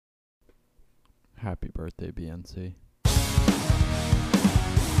Happy birthday, BNC.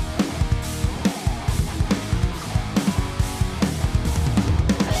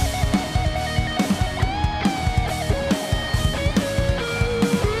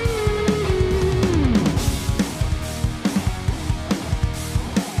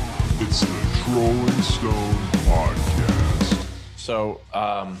 It's the Rolling Stone Podcast. So,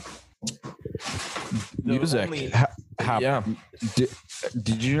 music. yeah.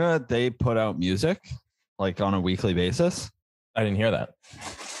 Did you know that they put out music like on a weekly basis? I didn't hear that.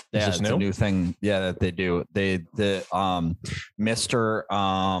 Yeah, this it's new? a new thing. Yeah, that they do. Mr.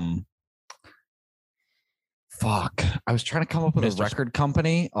 Fuck. I was trying to come up with Mr. a record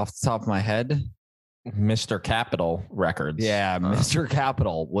company off the top of my head. Mr. Capital Records. Yeah, Mr.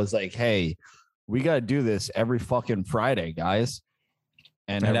 Capital was like, "Hey, we got to do this every fucking Friday, guys."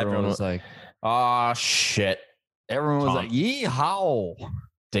 And everyone was like, Oh, shit. everyone was Tom. like, "Yeehaw.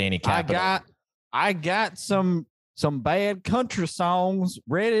 Danny Capital. I got some bad country songs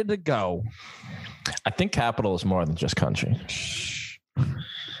ready to go." I think Capital is more than just country. I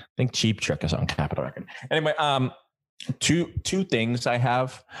think Cheap Trick is on Capital Record. Anyway, two things I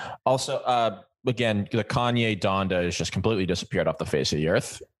have. Also, again, the Kanye Donda has just completely disappeared off the face of the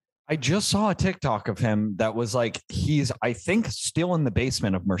earth. I just saw a TikTok of him that was like, he's, I think, still in the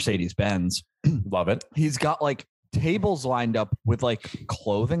basement of Mercedes-Benz. Love it. He's got like tables lined up with like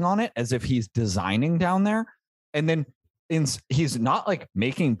clothing on it as if he's designing down there. And then he's not like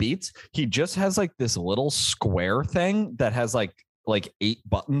making beats. He just has like this little square thing that has like 8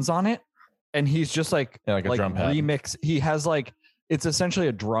 buttons on it. And he's just like Yeah, like a drum pad. remix. He has like, it's essentially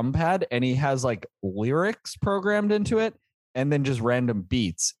a drum pad and he has like lyrics programmed into it and then just random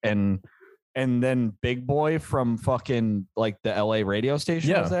beats. And then Big Boy from fucking like the LA radio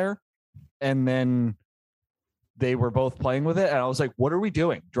station was there. And then they were both playing with it. And I was like, what are we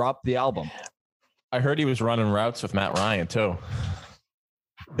doing? Drop the album. I heard he was running routes with Matt Ryan too.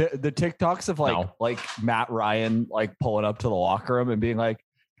 The TikToks of like Matt Ryan like pulling up to the locker room and being like,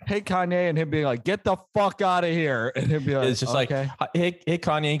 "Hey Kanye," and him being like, "Get the fuck out of here," and him being like, It's just okay. like, hey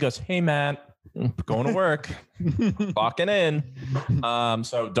Kanye. He goes, "Hey Matt, going to work, clocking in."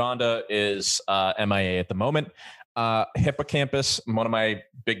 So Donda is MIA at the moment. Hippocampus, one of my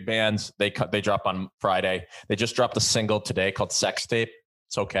big bands, they drop on Friday. They just dropped a single today called Sex Tape.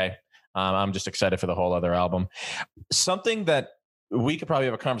 It's okay. I'm just excited for the whole other album. Something that we could probably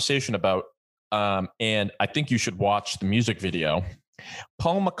have a conversation about, and I think you should watch the music video.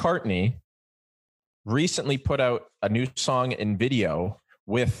 Paul McCartney recently put out a new song and video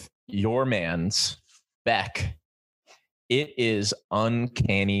with your man's Beck. It is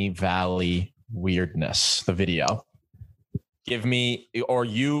uncanny valley weirdness, the video. Give me, or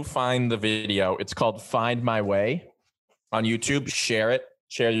you find the video. It's called Find My Way on YouTube. Share it.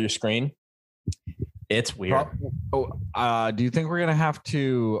 Share your screen. It's weird. Do you think we're gonna have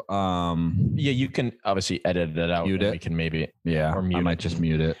to Yeah, you can obviously edit it out. Mute and it? We can maybe. yeah, Or I mute might it. just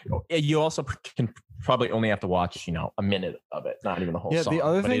mute it. Yeah, you also can probably only have to watch, a minute of it, not even the whole Yeah, song. the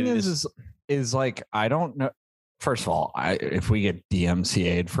other But thing it is like, I don't know. First of all, if we get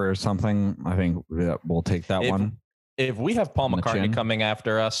DMCA'd for something, I think we'll take that one. if we have Paul On the McCartney chin. coming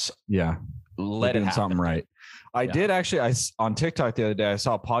after us, Yeah, let it doing happen. something right. I Yeah. did actually. On TikTok the other day, I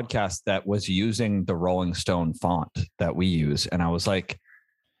saw a podcast that was using the Rolling Stone font that we use, and I was like,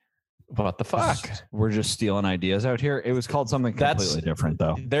 What the fuck? we're just stealing ideas out here. It was called something That's- completely different,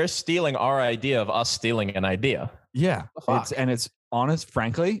 though. They're stealing our idea of us stealing an idea. Yeah, The fuck? it's honest.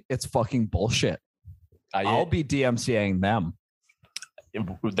 Frankly, it's fucking bullshit. I'll be DMCAing them.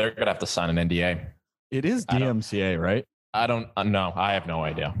 They're gonna have to sign an NDA. It is I don't- DMCA, right? I don't know. I have no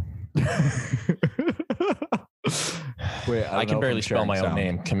idea. Wait, I can barely spell my own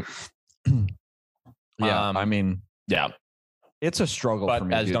name. Yeah, Um, I mean, Yeah. it's a struggle But for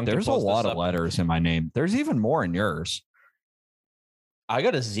me. as Dude. Duncan There's a pulls this lot of up- letters in my name. There's even more in yours. I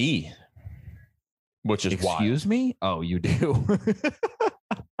got a Z, which is wild. Excuse me? Oh, you do.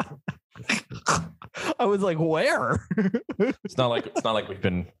 I was like, where? It's not like we've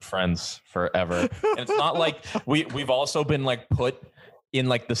been friends forever. And it's not like we've also been like put in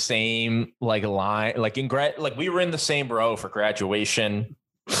like the same like line, like like we were in the same row for graduation.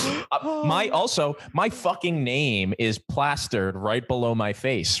 My fucking name is plastered right below my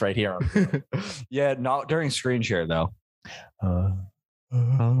face right here. Yeah, not during screen share though. All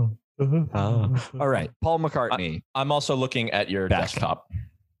right, Paul McCartney, I'm also looking at your Back. desktop.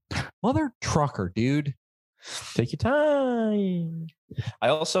 mother trucker, dude. Take your time.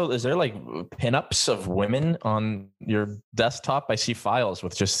 Is there like pinups of women on your desktop? I see files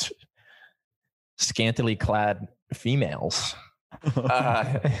with just scantily clad females.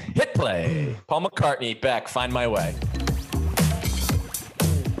 Hit play. Paul McCartney back. Find my way.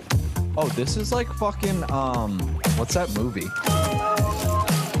 Oh, this is like fucking what's that movie?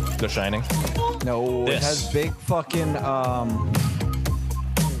 The Shining. No, This. it has big fucking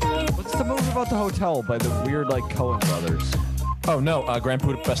what's the movie about the hotel by the weird like Coen brothers? Oh no, Grand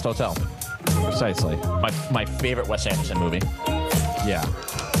Budapest Hotel. Precisely. My favorite Wes Anderson movie. Yeah.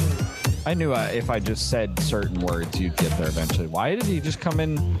 I knew if I just said certain words, you'd get there eventually. Why did he just come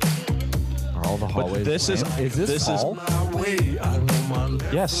in? Are all the hallways? this is- this this is- Paul?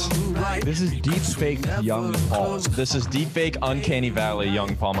 Yes. This is deep fake young Paul. This is deepfake Uncanny Valley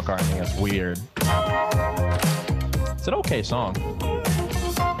young Paul McCartney. That's weird. It's an okay song.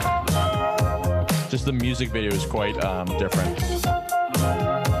 Just the music video is quite different.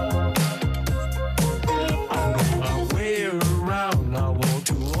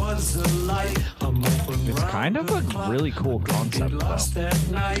 It's kind of a really cool concept, though.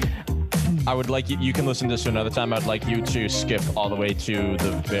 I would like you can listen to this another time. I'd like you to skip all the way to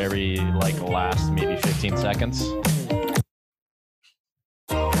the very last maybe 15 seconds.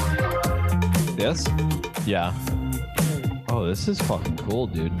 This? Yeah. Oh, this is fucking cool,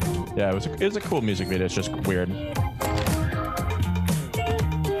 dude. Yeah, it was a cool music video. It's just weird.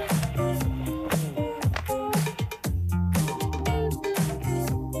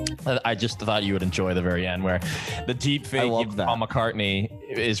 I just thought you would enjoy the very end where the deep fake love that. Paul McCartney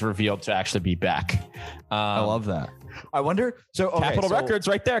is revealed to actually be back. I love that. I wonder. So okay, Capitol so Records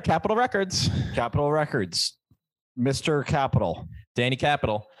right there. Capitol Records. Capitol Records, Mr. Capital. Danny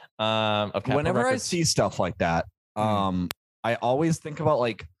Capital. Of Capitol Whenever Records. I see stuff like that, I always think about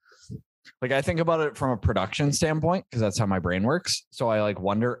like I think about it from a production standpoint because that's how my brain works. So I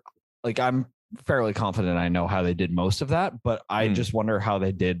wonder, I'm fairly confident I know how they did most of that, but I just wonder how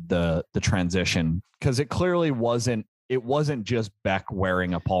they did the transition because it clearly wasn't just Beck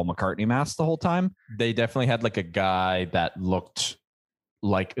wearing a Paul McCartney mask the whole time. They definitely had a guy that looked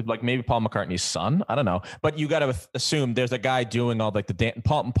like maybe Paul McCartney's son. I don't know, but you got to assume there's a guy doing all the dance.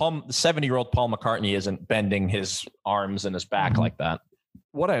 Paul 70-year-old Paul McCartney isn't bending his arms and his back like that.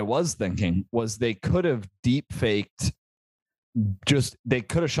 What I was thinking was they could have deep faked. They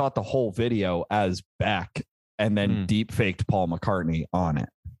could have shot the whole video as Beck and then deep faked Paul McCartney on it.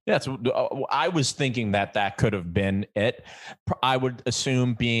 Yeah, I was thinking that could have been it. I would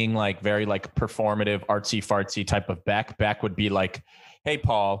assume being very performative, artsy fartsy type of Beck. Beck would be like, "Hey,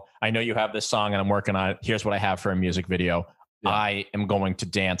 Paul, I know you have this song and I'm working on it. Here's what I have for a music video. Yeah. I am going to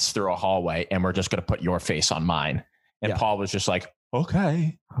dance through a hallway and we're just going to put your face on mine." And Paul was just like,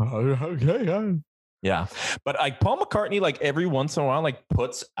 "Okay, okay." Yeah. But Paul McCartney, every once in a while,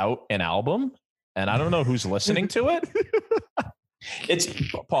 puts out an album and I don't know who's listening to it. It's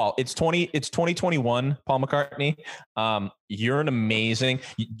Paul. It's 2021, Paul McCartney. You're an amazing,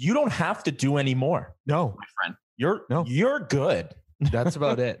 you don't have to do any more. No, my friend. You're good. That's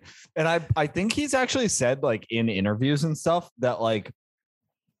about it. And I think he's actually said in interviews and stuff that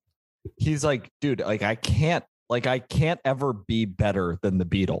he's like, dude, I can't ever be better than the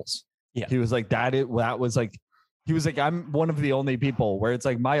Beatles. Yeah. He was like, he was like, I'm one of the only people where it's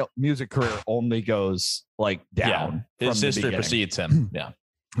my music career only goes down. Yeah. His sister precedes him. Yeah.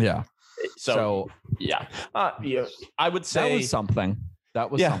 Yeah. So yeah. I would say that was something.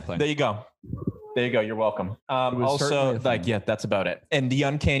 Something. There you go. You're welcome. Also, that's about it. And the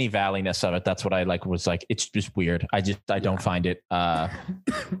uncanny valleyness of it. That's what I was like. It's just weird. I don't find it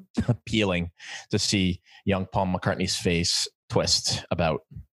appealing to see young Paul McCartney's face twist about.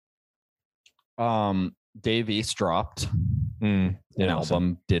 Dave East dropped an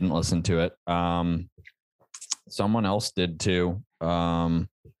album. Didn't listen to it. Someone else did too.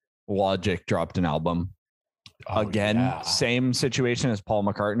 Logic dropped an album. Same situation as Paul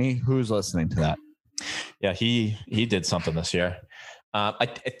McCartney. Who's listening to that? Yeah, he did something this year. I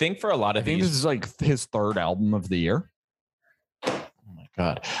think for a lot of this is his third album of the year. Oh my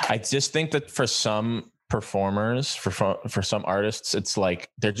God. I just think that for some performers, for some artists, it's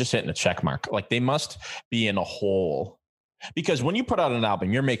they're just hitting a check mark. They must be in a hole. Because when you put out an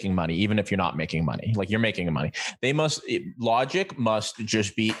album, you're making money, even if you're not making money. You're making money. Logic must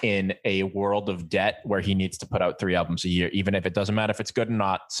just be in a world of debt where he needs to put out 3 albums a year. Even if it doesn't matter if it's good or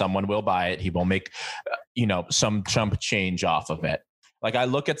not, someone will buy it. He will make, some chump change off of it. I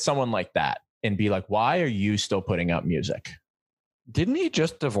look at someone like that and be like, why are you still putting out music? Didn't he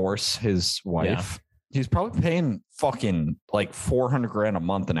just divorce his wife? Yeah. He's probably paying fucking $400,000 a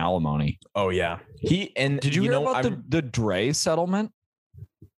month in alimony. Oh yeah. Did you hear about the Dre settlement?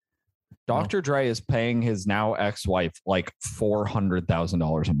 Dr. Dre is paying his now ex-wife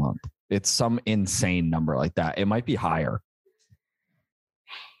 $400,000 a month. It's some insane number like that. It might be higher.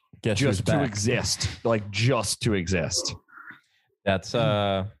 Guess who's just to back? exist, like just to exist. That's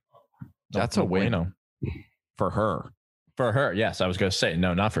a win. bueno. For her. For her. Yes, I was going to say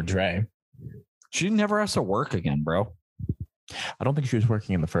no, not for Dre. She never has to work again, bro. I don't think she was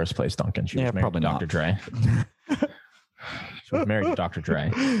working in the first place, Duncan. She was married probably to not. Dr. Dre. She was married to Dr.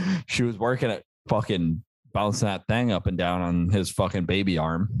 Dre. She was working at fucking bouncing that thing up and down on his fucking baby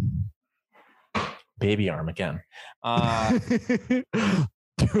arm. Baby arm again. 2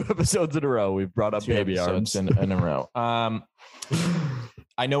 episodes in a row, we've brought up baby arms in a row.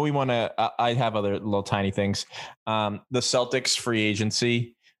 I know we want to. I have other little tiny things. The Celtics free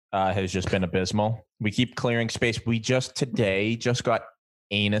agency has just been abysmal. We keep clearing space. We today got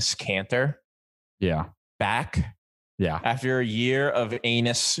Enes Kanter. Yeah. Back. Yeah. After a year of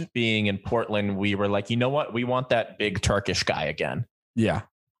Enes being in Portland, we were like, you know what? We want that big Turkish guy again. Yeah.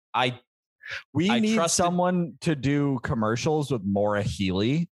 We need trusted- someone to do commercials with Maura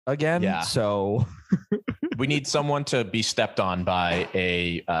Healey again. Yeah. So we need someone to be stepped on by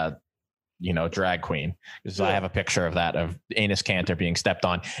a drag queen, because I have a picture of that, of Enes Kanter being stepped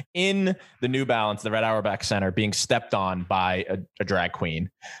on in the New Balance, the Red Auerbach Center, being stepped on by a drag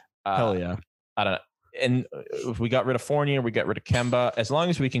queen. Hell yeah. I don't know. And if we got rid of Fournier, we got rid of Kemba. As long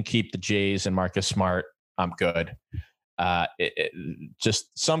as we can keep the Jays and Marcus Smart, I'm good. Just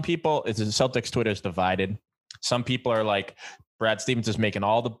some people, it's Celtics Twitter is divided. Some people are like, Brad Stevens is making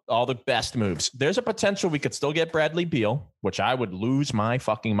all the best moves. There's a potential we could still get Bradley Beal, which I would lose my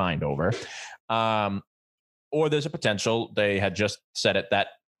fucking mind over. Or there's a potential, they had just said it, that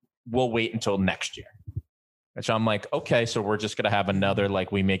we'll wait until next year. Which I'm like, okay, so we're just going to have another,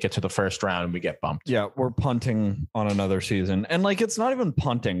 like, we make it to the first round and we get bumped. Yeah, we're punting on another season. And like, it's not even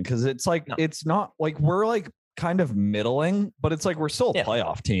punting, because it's like, It's not like we're like kind of middling, but it's like we're still a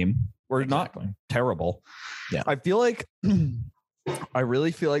playoff team. We're not terrible. Yeah. I feel like I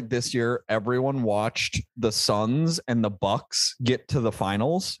really feel like this year everyone watched the Suns and the Bucks get to the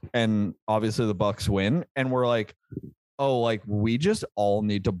finals, and obviously the Bucks win, and we're like, oh, like we just all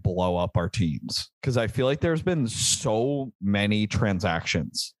need to blow up our teams, because I feel like there's been so many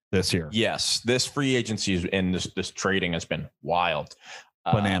transactions this year. Yes, this free agency and this trading has been wild.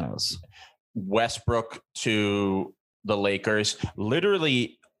 Bananas. Westbrook to the Lakers,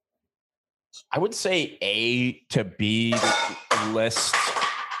 literally, I would say A to B list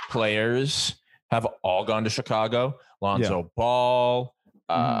players have all gone to Chicago. Lonzo Ball,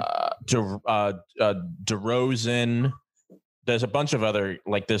 DeRozan. There's a bunch of other,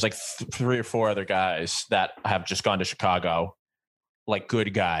 like, there's like 3 or 4 other guys that have just gone to Chicago, like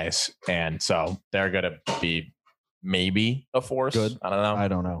good guys. And so they're going to be maybe a force. Good. I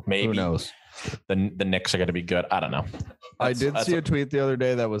don't know. Maybe. Who knows? The Knicks are going to be good. I don't know. I did see a tweet the other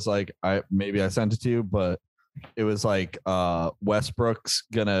day that was like, I sent it to you, but it was like Westbrook's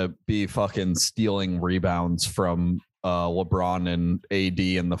gonna be fucking stealing rebounds from LeBron and AD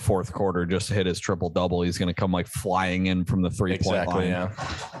in the fourth quarter just to hit his triple double. He's gonna come like flying in from the 3-point line.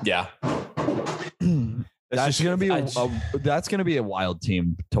 Yeah. That's gonna be a wild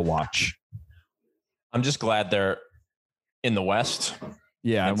team to watch. I'm just glad they're in the West.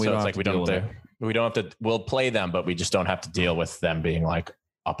 Yeah, and we don't have to. We'll play them, but we just don't have to deal with them being like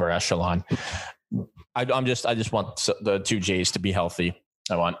upper echelon. I just want the 2 J's to be healthy.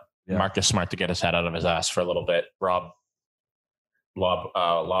 I want Marcus Smart to get his head out of his ass for a little bit. Lob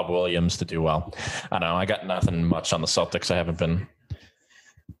Williams to do well. I don't know. I got nothing much on the Celtics. I haven't been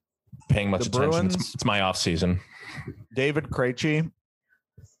paying much attention. It's my off season. David Krejci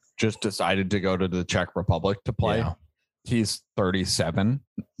just decided to go to the Czech Republic to play. Yeah. He's 37,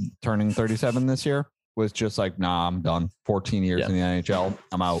 turning 37 this year. Was just like, nah, I'm done. 14 years in the NHL.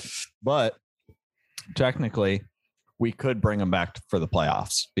 I'm out. But technically, we could bring him back for the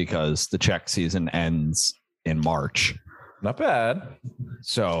playoffs because the Czech season ends in March. Not bad.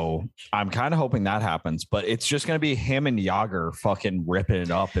 So I'm kind of hoping that happens, but it's just going to be him and Jágr fucking ripping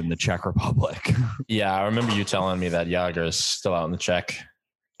it up in the Czech Republic. Yeah, I remember you telling me that Jágr is still out in the Czech.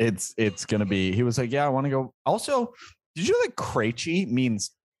 It's going to be, he was like, yeah, I want to go. Also, did you know that Krejci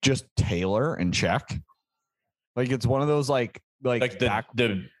means just tailor in Czech? Like it's one of those like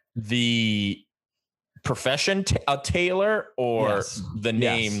the profession a tailor, or the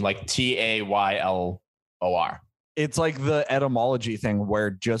name like Taylor. It's like the etymology thing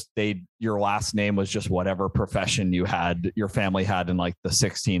where just your last name was just whatever profession you had, your family had in like the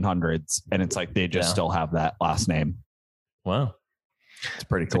 1600s, and it's like they just still have that last name. Wow, it's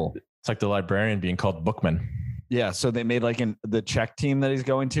pretty cool. It's like the librarian being called Bookman. Yeah, so they made like the Czech team that he's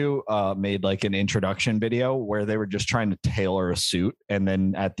going to made like an introduction video where they were just trying to tailor a suit, and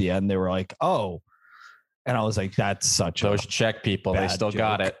then at the end they were like, "Oh, And I was like, that's such Those Czech people, they bad still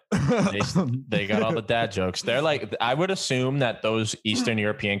got it. They got all the dad jokes. They're like, I would assume that those Eastern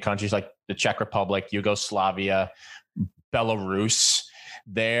European countries like the Czech Republic, Yugoslavia, Belarus,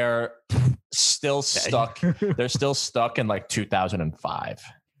 they're still stuck. They're still stuck in like 2005.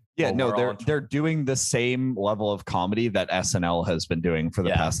 Yeah, Well, no, we're all they're doing the same level of comedy that SNL has been doing for the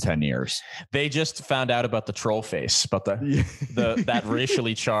Yeah. past 10 years. They just found out about the troll face, about the that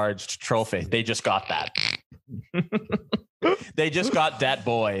racially charged troll face. They just got that. They just got that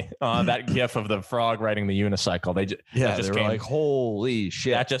boy, that gif of the frog riding the unicycle. They just They were like, holy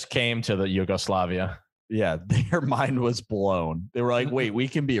shit. that just came to the Yugoslavia. Yeah, their mind was blown. They were like, wait, we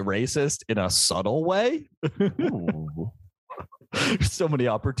can be racist in a subtle way? Ooh. So many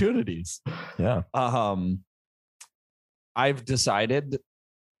opportunities. Yeah. I've decided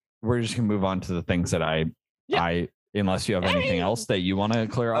we're just gonna move on to the things that I unless you have anything else that you want to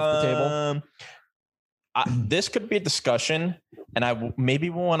clear off the table. This could be a discussion, and maybe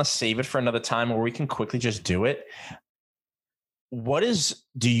we'll want to save it for another time where we can quickly just do it. What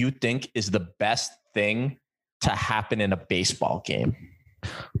do you think is the best thing to happen in a baseball game?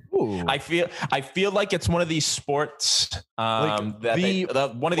 Ooh. I feel like it's one of these sports one of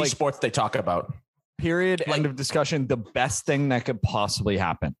these sports they talk about. Period. End of discussion. The best thing that could possibly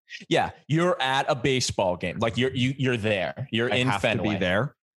happen. Yeah, you're at a baseball game. Like you're there. You're I in have Fenway. to be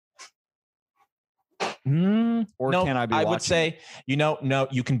there. Or no, can I be? I watching? would say, no,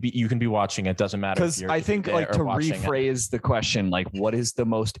 you can be watching. It doesn't matter. Because I think, like, to rephrase the question, like, what is the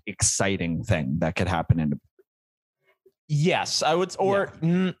most exciting thing that could happen in? Yes, I would. Or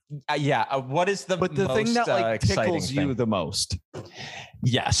what is the thing that like tickles thing? you the most?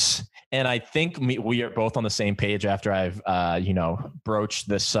 Yes, and I think we are both on the same page after I've broached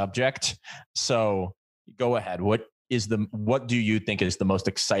this subject. So go ahead. What do you think is the most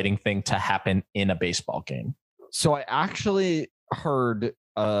exciting thing to happen in a baseball game? So I actually heard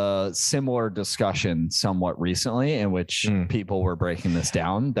a similar discussion somewhat recently in which people were breaking this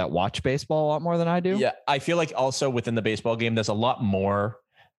down that watch baseball a lot more than I do. Yeah, I feel like also within the baseball game, there's a lot more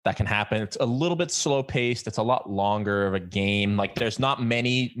that can happen. It's a little bit slow paced. It's a lot longer of a game. Like there's not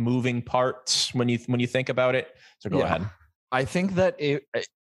many moving parts when you think about it. So go ahead. I think that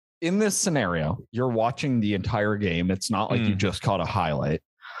in this scenario, you're watching the entire game. It's not like you just caught a highlight.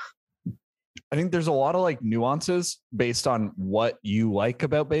 I think there's a lot of like nuances based on what you like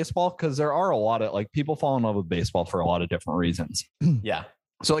about baseball, because there are a lot of like people fall in love with baseball for a lot of different reasons. Yeah.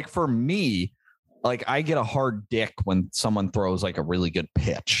 So like for me, like I get a hard dick when someone throws like a really good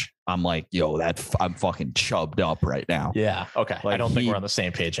pitch. I'm like, yo, I'm fucking chubbed up right now. Yeah. Okay. Like I don't think we're on the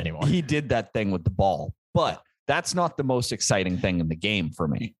same page anymore. He did that thing with the ball, but that's not the most exciting thing in the game for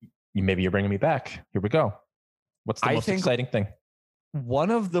me. Maybe you're bringing me back. Here we go. What's the most exciting thing?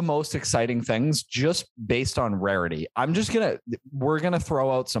 One of the most exciting things, just based on rarity, we're going to throw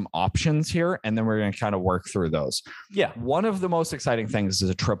out some options here and then we're going to kind of work through those. Yeah. One of the most exciting things is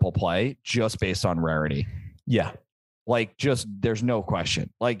a triple play just based on rarity. Yeah. Like there's no question.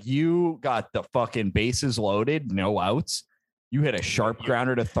 Like you got the fucking bases loaded, no outs. You hit a sharp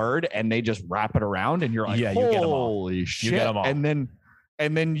grounder to third and they just wrap it around and you're like, yeah, you get them all. Holy shit. You get them all.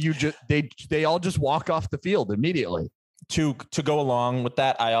 And then you just, they all just walk off the field immediately. To go along with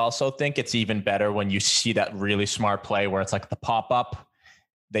that, I also think it's even better when you see that really smart play where it's like the pop up,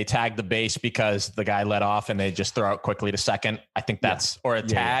 they tag the base because the guy let off and they just throw out quickly to second. I think that's or a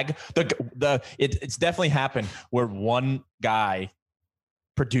tag. It's definitely happened where one guy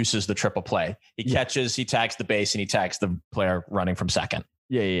produces the triple play. He catches, he tags the base, and he tags the player running from second.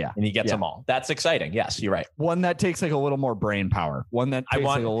 Yeah. And he gets them all. That's exciting. Yes, you're right. One that takes like a little more brain power. One that takes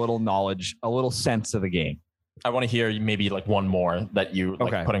like a little knowledge, a little sense of the game. I want to hear maybe like one more that you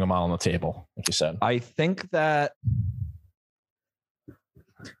like putting them all on the table, like you said. I think that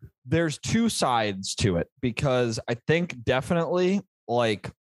there's two sides to it because I think definitely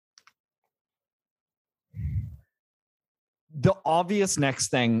like the obvious next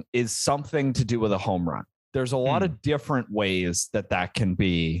thing is something to do with a home run. There's a lot of different ways that can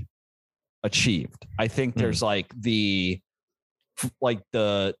be achieved. I think there's like the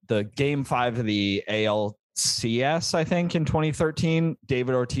game 5 of the ALCS, I think in 2013,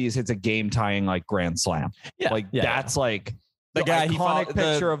 David Ortiz hits a game tying like grand slam. That's like the guy iconic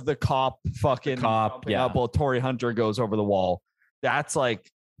picture of the cop fucking up while Torrey Hunter goes over the wall. That's like,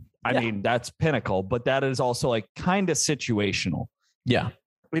 I mean, that's pinnacle, but that is also like kind of situational. Yeah.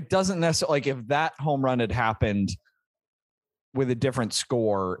 It doesn't necessarily like if that home run had happened with a different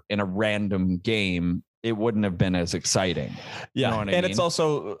score in a random game, it wouldn't have been as exciting. Yeah, You know what I and mean? it's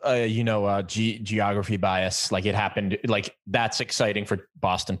also geography bias. Like it happened, like that's exciting for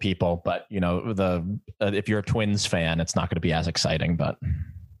Boston people, but if you're a Twins fan, it's not going to be as exciting. But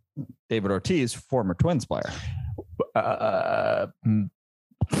David Ortiz, former Twins player.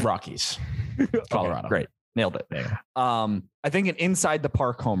 Rockies, Colorado, Okay, great, nailed it. Yeah. I think an inside the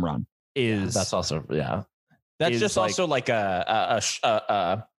park home run is That's also That's is just like- also like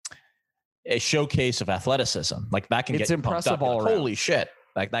a showcase of athleticism. Like that can It's get you pumped impressive up. You're all like, around. holy shit!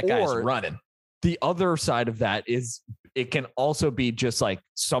 Like that guy's Or- running. the other side of that is it can also be just like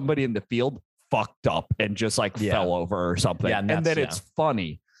somebody in the field fucked up and just like Yeah. fell over or something. Yeah, and and then that's- it's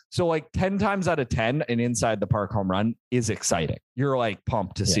funny. So like 10 times out of 10, an inside the park home run is exciting. You're like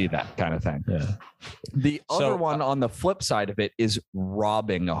pumped to see Yeah. that kind of thing. Yeah, The So, other one on the flip side of it is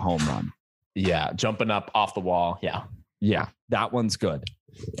robbing a home run. yeah, jumping up off the wall. Yeah, Yeah, that one's good.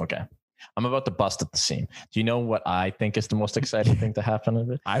 okay. I'm about to bust at the seam. Do you know what I think is the most exciting thing to happen of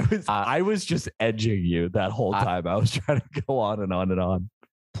it? I was just edging you that whole time. I was trying to go on and on and on.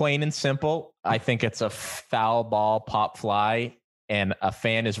 Plain and simple. I think it's a foul ball pop fly and a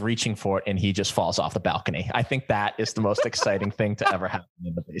fan is reaching for it and he just falls off the balcony. I think that is the most exciting thing to ever happen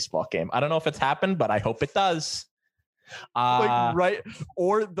in the baseball game. I don't know if it's happened, but I hope it does. Like right,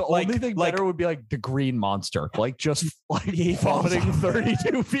 or the like- only thing like- better would be like the green monster, like just like He falls vomiting off.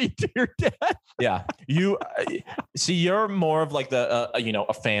 32 feet to your death. Yeah. You see, you're more of like the,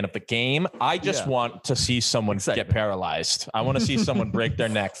 a fan of the game. I just Yeah. want to see someone Excitement. get paralyzed. I want to see someone break their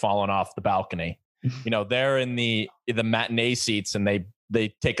neck falling off the balcony. They're in the matinee seats and they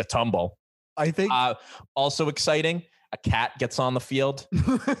take a tumble. I think Also exciting. A cat gets on the field,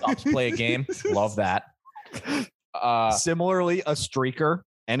 stops play a game. Love that. similarly a streaker,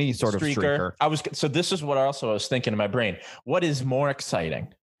 any sort of streaker. So this is what I was thinking in my brain. What is more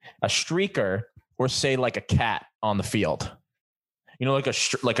exciting, a streaker or say like a cat on the field? Like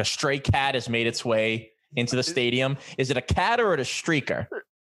a stray cat has made its way into the stadium. Is it a cat or a streaker?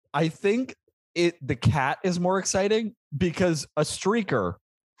 I think the cat is more exciting because a streaker,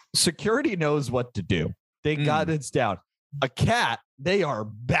 security knows what to do. They got it down. A cat, they are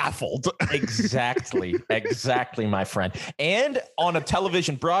baffled. Exactly, my friend. And on a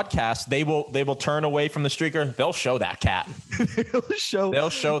television broadcast, they will turn away from the streaker. They'll show that cat. They'll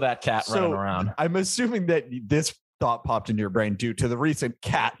show that cat running around. I'm assuming that this thought popped into your brain due to the recent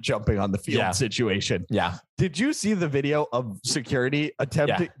cat jumping on the field Yeah. situation. Yeah. Did you see the video of security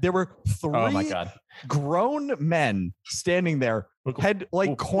attempting? Yeah. There were Oh my three God. grown men standing there, had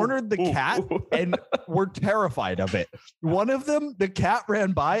like cornered the cat and were terrified of it. One of them, the cat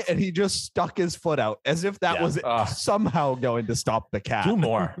ran by and he just stuck his foot out as if that Yeah. was somehow going to stop the cat. Do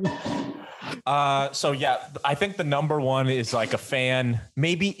more. So yeah, I think the number one is like a fan,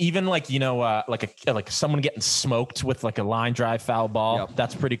 maybe even like like someone getting smoked with like a line drive foul ball. Yep.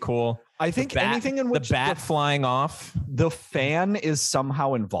 That's pretty cool. I think Bat- anything in which the bat flying off. the fan is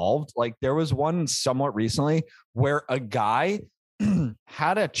somehow involved. Like there was one somewhat recently where a guy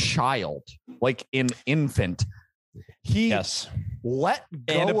had a child, like an infant. He Yes, let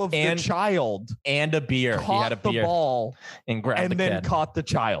go of the child, and a beer. He caught had a the beer ball, and grabbed and the then kid. caught the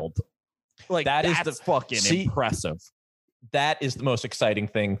child. Like That is that's fucking see- impressive. That is the most exciting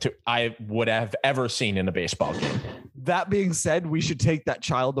thing I would have ever seen in a baseball game. That being said, we should take that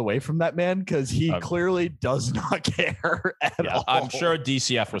child away from that man because he clearly does not care at all. I'm sure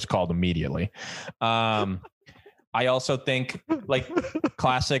DCF was called immediately. I also think like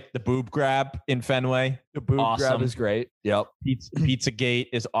classic, the boob grab in Fenway. the boob grab awesome. is great. Yep. Pizzagate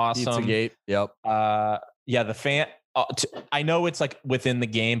is awesome. Pizzagate. Yep. Yeah, the fan. I know it's like within the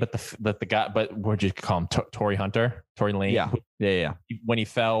game, but the guy, but what'd you call him? Tory Hunter, Tory Lane. Yeah. When he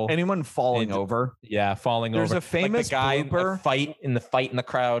fell, Anyone falling Into- over. falling There's over. a famous like the guy blooper. in the fight in the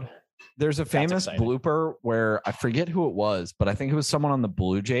crowd. There's a famous exciting. blooper where I forget who it was, but I think it was someone on the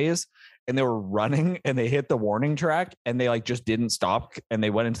Blue Jays, and they were running and they hit the warning track and they like just didn't stop and they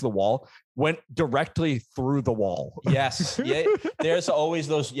went into the wall, went directly through the wall. Yes. Yeah. There's always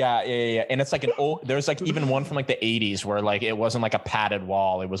those. Yeah. And it's like there's like even one from like the 80s where like it wasn't like a padded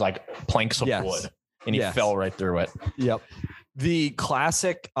wall. It was like planks of Yes. wood and he Yes. fell right through it. Yep. The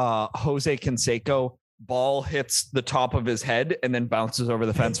classic Jose Canseco ball hits the top of his head and then bounces over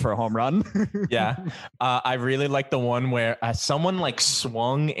the fence for a home run. Yeah. I really like the one where someone like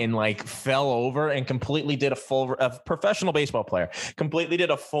swung and like fell over and completely did a professional baseball player completely did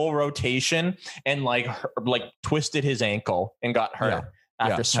a full rotation and like twisted his ankle and got hurt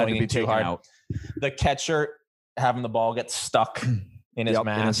after Had to swinging be too taken hard. out. The catcher having the ball get stuck in his Yep,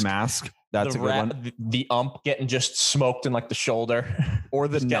 mask. in his mask. That's a good one. The ump getting just smoked in like the shoulder. Or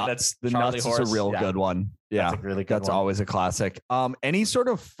the Just getting nuts. that The Charlie nuts horse. is a real Yeah. good one. Yeah, That's a really good that's one. always a classic. Any sort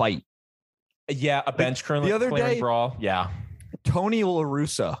of fight. Yeah, a bench curling the other clearing day- brawl. Yeah. Tony La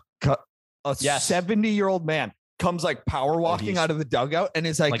Russa, a Yes. 70-year-old man, comes like power walking he's- out of the dugout and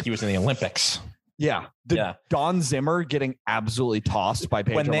is like, Like he was in the Olympics. yeah, Yeah. Don Zimmer getting absolutely tossed by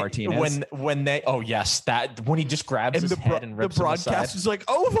Pedro Martinez. When they that when he just grabs and his head and the rips him aside. broadcast was like,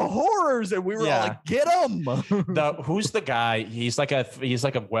 "Oh, the horrors!" And we were all Yeah. like, "Get him!" Who's the guy? He's like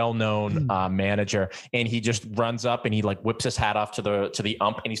a well-known manager, and he just runs up and he like whips his hat off to the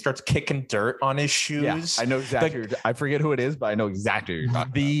ump, and he starts kicking dirt on his shoes. Yeah, I know exactly. I forget who it is, but I know exactly who you're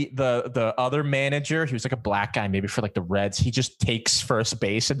talking The other manager, he was like a black guy, maybe for like the Reds. He just takes first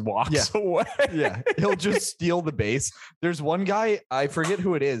base and walks away. about. Yeah, he'll just steal the base. There's one guy, I forget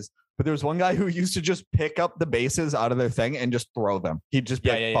who it is, but there's one guy who used to just pick up the bases out of their thing and just throw them. He'd just be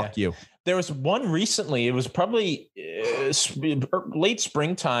like, "Fuck you." There was one recently. It was probably late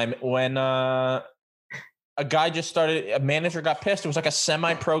springtime when a manager got pissed. It was like a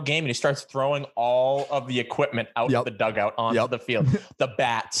semi-pro game, and he starts throwing all of the equipment out of the dugout onto the field. The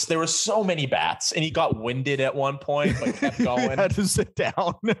bats. There were so many bats, and he got winded at one point, but kept He going. had to sit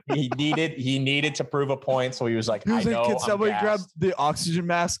down. he needed to prove a point, so he was like, He was "I like, know, "Can I'm somebody grab gassed." the oxygen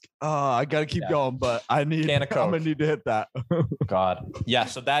mask? I gotta keep going, but I'm Can of gonna Coke. need to hit that." God, yeah.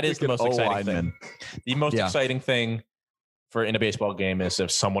 So that is the Freaking most exciting O-lineman. thing. The most exciting thing in a baseball game is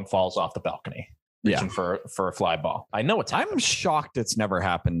if someone falls off the balcony. Reaching for a fly ball. I know it's I'm shocked it's never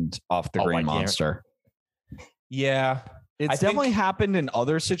happened off the Oh, I Green can't- Monster. Yeah. It's I think- definitely happened in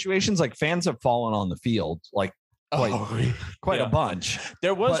other situations. Like fans have fallen on the field, like quite yeah. a bunch.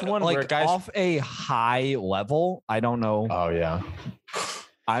 There was But, one like where guys. off a high level. I don't know. Oh yeah.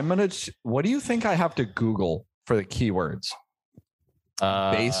 I'm gonna. What do you think I have to Google for the keywords?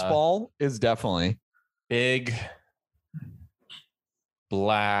 Baseball is definitely big,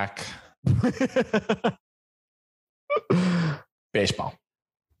 black baseball.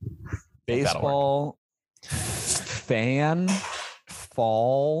 baseball fan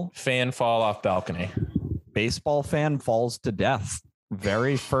fall. Fan fall off balcony. Baseball fan falls to death.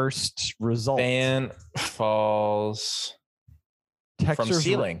 Very first result. Fan falls from Texas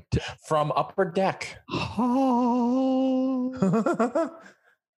ceiling, from upper deck.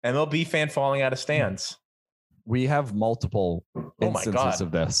 MLB fan falling out of stands. We have multiple my instances God.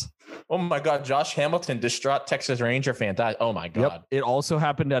 of this. Oh my God. Josh Hamilton, distraught Texas Ranger fan, died. Oh my God. Yep. It also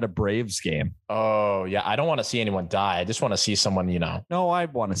happened at a Braves game. Oh yeah. I don't want to see anyone die. I just want to see someone, No, I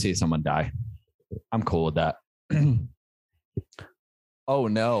want to see someone die. I'm cool with that. Oh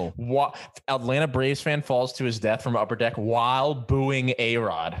no. what Atlanta Braves fan falls to his death from upper deck while booing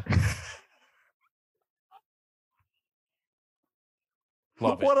A-Rod.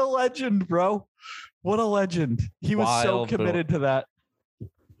 Love What it. a legend, bro. What a legend. He was so Wild committed to that.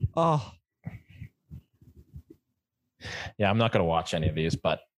 Oh, Yeah, I'm not going to watch any of these,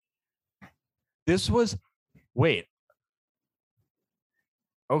 but this was wait.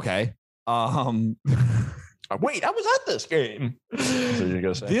 Okay. wait, I was at this game. So you're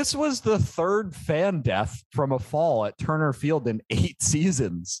going to say? This was the third fan death from a fall at Turner Field in 8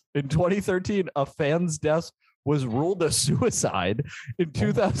 seasons. In 2013, a fan's death was ruled a suicide. In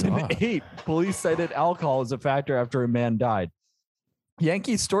 2008, police cited alcohol as a factor after a man died.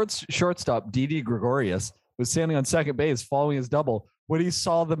 Yankees shortstop Didi Gregorius was standing on second base following his double when he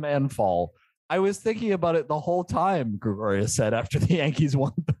saw the man fall. I was thinking about it the whole time, Gregorius said after the Yankees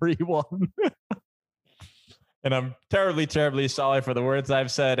won 3-1. And I'm terribly, terribly sorry for the words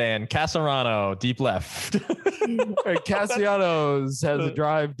I've said. And Casarano, deep left. Castellanos has a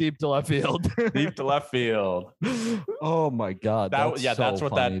drive deep to left field. Deep to left field. Oh my God. That's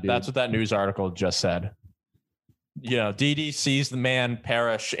what that news article just said. Didi sees the man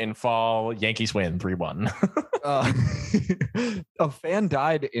perish in fall. Yankees win 3-1. A fan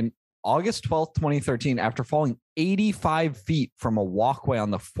died in August 12th, 2013, after falling 85 feet from a walkway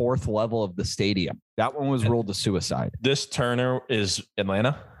on the 4th level of the stadium. That one was ruled a suicide. This Turner is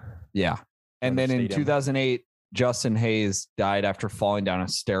Atlanta. Yeah. And then in 2008, Justin Hayes died after falling down a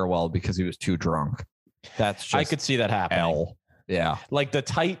stairwell because he was too drunk. That's just I could see that happening. L. Yeah. Like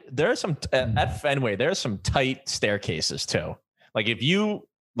there are some at Fenway, there are some tight staircases too. Like if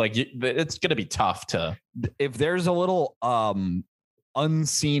it's going to be tough to. If there's a little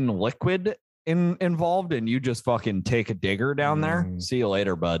unseen liquid involved and you just fucking take a digger down there, see you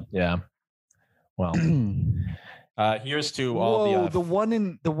later, bud. Yeah. Well, here's to Whoa, all the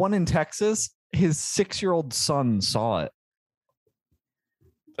one in Texas, his 6-year-old son saw it.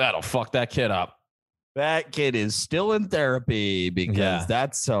 that'll fuck that kid up. That kid is still in therapy because Yeah.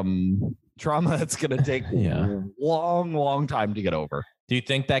 that's some Trauma that's going to take Yeah. long time to get over. Do you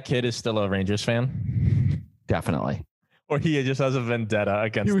think that kid is still a Rangers fan? Definitely. Or he just has a vendetta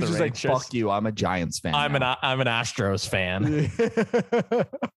against He was the just Rangers? like, fuck you. I'm a Giants fan. I'm an Astros fan.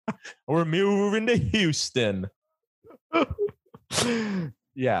 We're moving to Houston.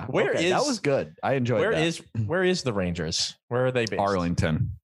 Yeah. Where okay, is- that was good. I enjoyed that. Where is the Rangers? Where are they based?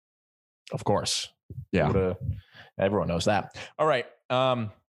 Arlington. Of course. Yeah. Everyone knows that. All right.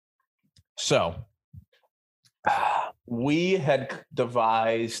 So we had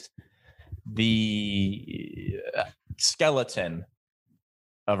devised the skeleton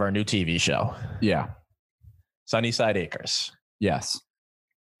of our new TV show, Yeah. Sunnyside Acres. Yes.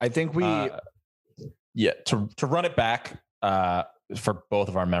 I think we To run it back for both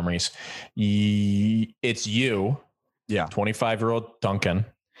of our memories, it's you, Yeah. 25-year-old Duncan,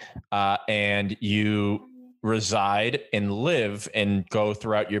 and you reside and live and go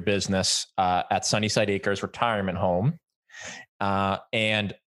throughout your business at Sunnyside Acres Retirement Home.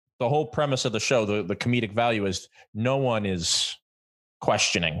 And the whole premise of the show, the comedic value is no one is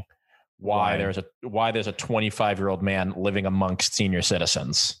questioning why there's a 25-year-old man living amongst senior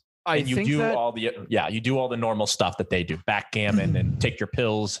citizens. And you do all the normal stuff that they do, backgammon and take your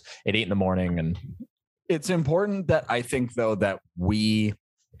pills at 8 a.m. And it's important that I think though that we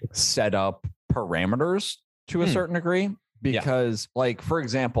set up parameters to a certain degree, because like, for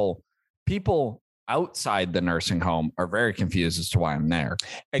example, people outside the nursing home are very confused as to why I'm there.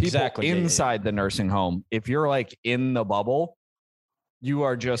 exactly People inside the nursing home, if you're like in the bubble, you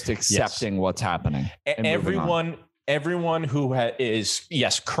are just accepting what's happening. and moving on. Everyone who is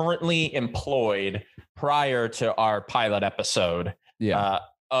currently employed prior to our pilot episode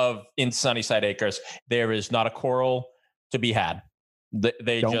of in Sunnyside Acres, there is not a quarrel to be had.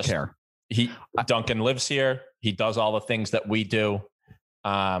 They don't just care. Duncan lives here. He does all the things that we do.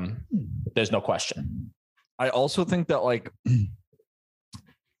 There's no question. I also think that like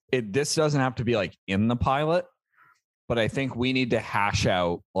this doesn't have to be like in the pilot, but I think we need to hash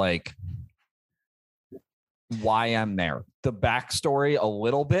out like why I'm there, the backstory a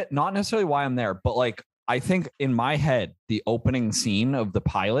little bit, not necessarily why I'm there, but like I think in my head, the opening scene of the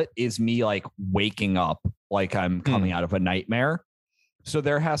pilot is me like waking up like I'm coming out of a nightmare. So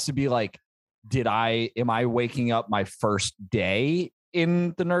there has to be like, am I waking up my first day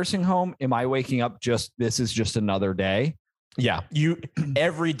in the nursing home? Am I waking up this is just another day? Yeah.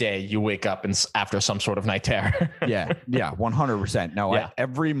 Every day you wake up and after some sort of night terror. Yeah. 100%. No,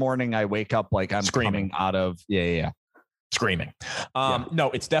 every morning I wake up like I'm screaming coming out of, screaming.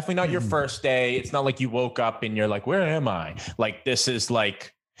 No, it's definitely not your first day. It's not like you woke up and you're like, where am I? Like, this is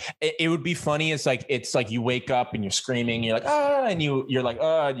like, it would be funny. It's like you wake up and you're screaming. You're like, and you're like,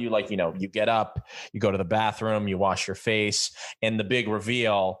 and you like, you get up, you go to the bathroom, you wash your face. And the big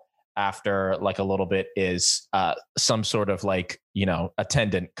reveal after like a little bit is some sort of like,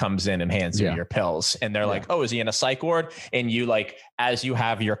 attendant comes in and hands you your pills. And they're like, oh, is he in a psych ward? And you like, as you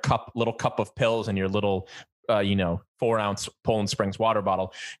have your little cup of pills and your little 4-ounce Poland Springs water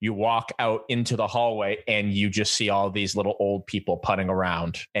bottle, you walk out into the hallway and you just see all these little old people putting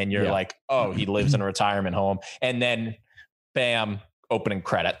around and you're like, oh, he lives in a retirement home. And then bam, opening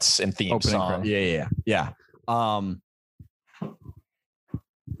credits and theme song. Yeah.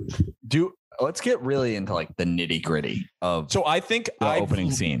 Let's get really into like the nitty gritty of so I think the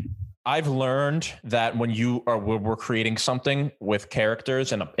opening scene. I've learned that when we're creating something with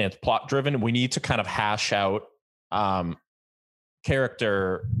characters and it's plot driven, we need to kind of hash out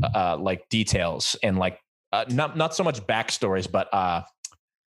character like details and like not so much backstories, but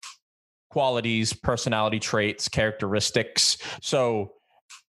qualities, personality traits, characteristics. So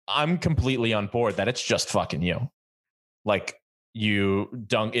I'm completely on board that it's just fucking you. Like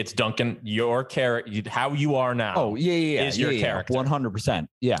it's Duncan, your character, how you are now. Oh yeah. Is your character 100%.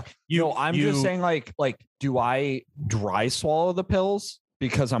 Yeah. I'm just saying like, do I dry swallow the pills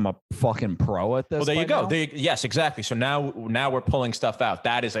because I'm a fucking pro at this? Well, there you go. Yes, exactly. So now we're pulling stuff out.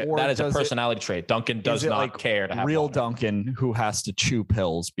 That is a personality trait. Duncan does not care to have real water. Duncan who has to chew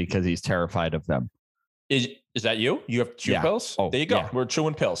pills because he's terrified of them. Is that you? You have chew pills? Oh, there you go. Yeah. We're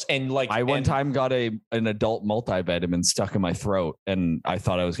chewing pills. And like I one time got an adult multivitamin stuck in my throat and I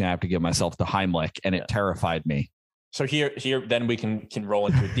thought I was going to have to give myself the Heimlich and it terrified me. So here then we can roll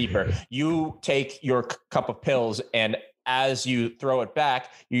into it deeper. You take your cup of pills and as you throw it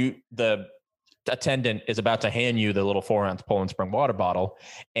back, the attendant is about to hand you the little 4-ounce Poland Spring water bottle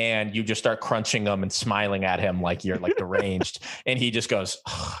and you just start crunching them and smiling at him like you're like deranged. And he just goes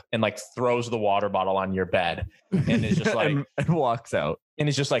and like throws the water bottle on your bed and is just like and walks out. And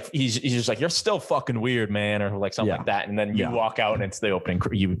he's just like, he's just like, you're still fucking weird, man, or like something like that. And then you walk out and it's the opening.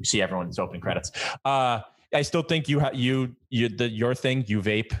 You see everyone's opening credits. I still think your thing, you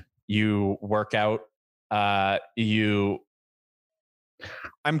vape, you work out, I'm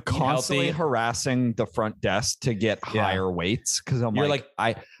constantly harassing the front desk to get higher weights because I'm like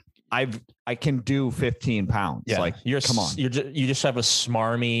I can do 15 pounds. Yeah. Like, come on. You just have a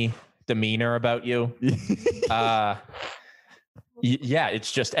smarmy demeanor about you. Yeah,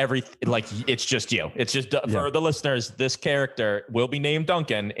 it's just it's just you. It's just for the listeners, this character will be named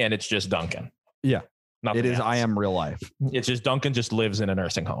Duncan and it's just Duncan. Yeah. Nothing it is. else. I am real life. It's just Duncan just lives in a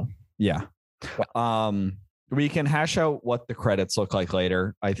nursing home. Yeah. We can hash out what the credits look like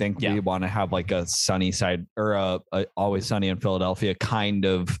later. I think we want to have like a sunny side or a Always Sunny in Philadelphia kind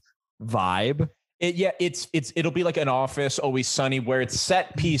of vibe. It'll be like an Office, Always Sunny, where it's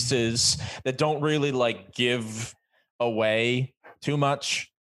set pieces that don't really like give away too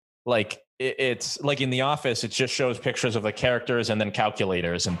much. Like it's like in The Office, it just shows pictures of the characters and then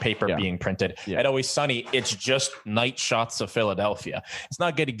calculators and paper being printed. At Always Sunny, it's just night shots of Philadelphia. It's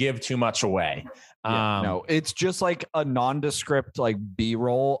not going to give too much away. No, it's just like a nondescript like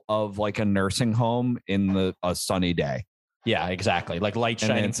B-roll of like a nursing home in a sunny day. Yeah, exactly. Like light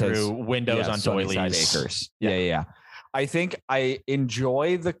shining through windows on doilies. Acres. Yeah. I think I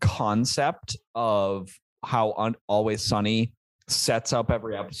enjoy the concept of how Always Sunny sets up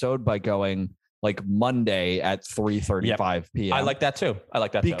every episode by going like Monday at 3:35 p.m. I like that too.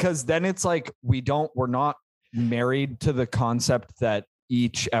 Because then it's like we're not married to the concept that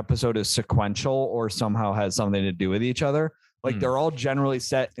each episode is sequential or somehow has something to do with each other. Like they're all generally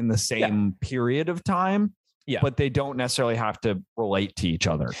set in the same period of time, but they don't necessarily have to relate to each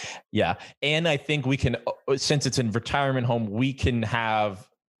other. Yeah. And I think we can, since it's in retirement home, we can have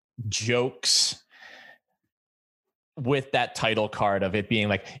jokes with that title card of it being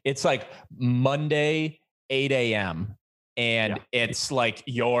like, it's like Monday, 8 a.m. And it's like,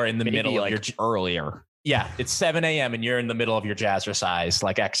 you're in the middle of your earlier. Yeah, it's 7 a.m. and you're in the middle of your jazzercise,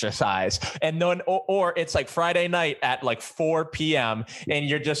 like exercise. And then, or it's like Friday night at like 4 p.m. and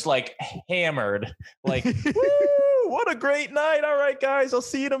you're just like hammered, like, woo, what a great night. All right, guys, I'll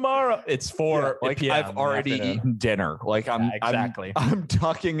see you tomorrow. It's 4 like p.m. I've already eaten dinner. Like I'm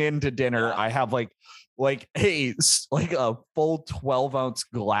tucking into dinner. I have like a full 12-ounce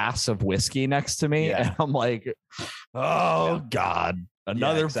glass of whiskey next to me. And I'm like, oh God.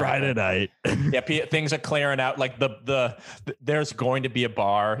 Another Friday night. Things are clearing out. Like there's going to be a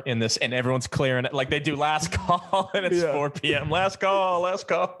bar in this, and everyone's clearing it. Like they do last call, and it's 4 p.m. Last call.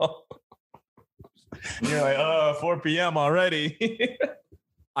 And you're like, 4 p.m. already.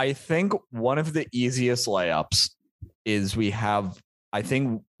 I think one of the easiest layups is we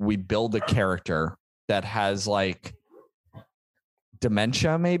build a character that has like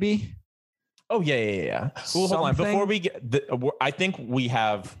dementia, maybe. Oh yeah. Well, hold on. Before we get, I think we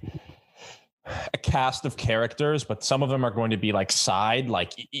have a cast of characters, but some of them are going to be like side.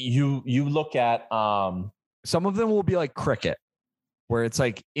 Like you look at, some of them will be like Cricket, where it's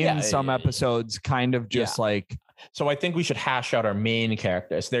like in some episodes, kind of just like. So I think we should hash out our main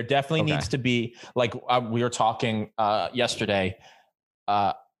characters. There definitely needs to be like we were talking yesterday.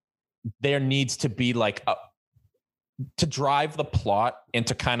 There needs to be like to drive the plot and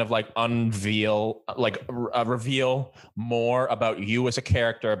to kind of like reveal more about you as a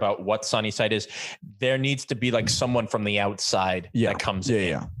character, about what Sunnyside is. There needs to be like someone from the outside that comes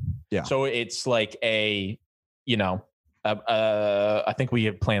in. Yeah. So it's like I think we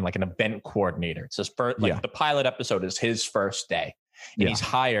have planned like an event coordinator. It's his first, the pilot episode is his first day, and he's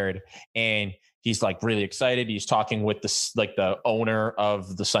hired, and he's like really excited. He's talking with the owner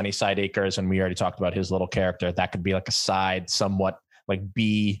of the Sunnyside Acres. And we already talked about his little character. That could be like a side, somewhat like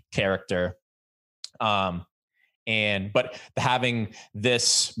B character. But having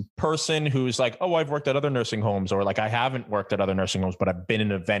this person who's like, oh, I've worked at other nursing homes, or like, I haven't worked at other nursing homes, but I've been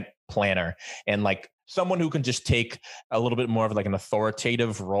an event planner, and like someone who can just take a little bit more of like an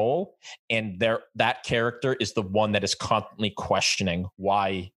authoritative role. And that character is the one that is constantly questioning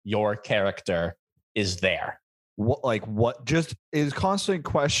why your character is there. What just is constantly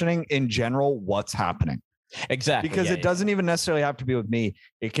questioning in general, what's happening. Exactly. Because it doesn't even necessarily have to be with me.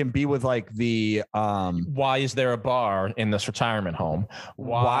 It can be with like the why is there a bar in this retirement home?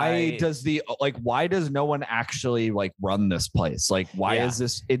 Why does no one actually like run this place? Like why is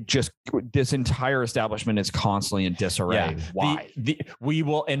this entire establishment is constantly in disarray? Why?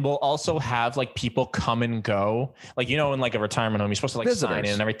 We'll also have like people come and go. Like, in like a retirement home, you're supposed to like sign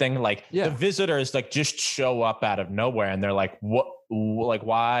in and everything. Like the visitors like just show up out of nowhere, and they're like, what? Like,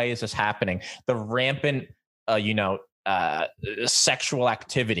 why is this happening? The rampant sexual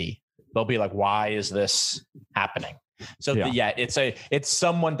activity, they'll be like, why is this happening? So it's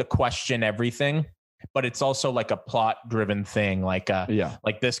someone to question everything, but it's also like a plot driven thing. Like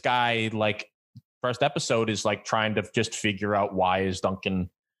this guy, like first episode is like trying to just figure out why is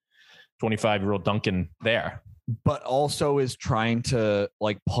 25-year-old Duncan there, but also is trying to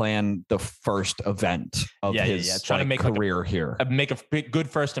like plan the first event of his trying to make career here, make a good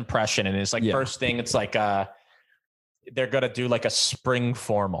first impression. And it's like first thing, it's like they're gonna do like a spring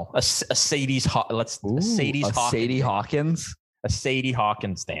formal, a Sadie Hawkins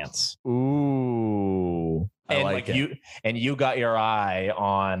dance. Ooh, and you got your eye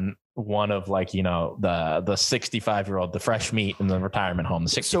on one of like, you know, the 65-year-old, the fresh meat in the retirement home.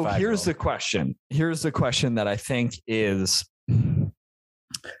 So here's the question. Here's the question that I think is, am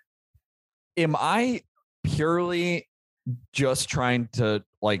I purely just trying to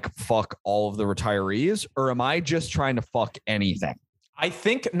like fuck all of the retirees, or am I just trying to fuck anything? I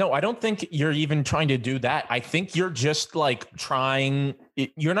don't think you're even trying to do that. I think you're just like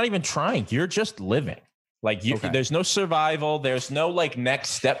you're not even trying. You're just living. Like there's no survival. There's no like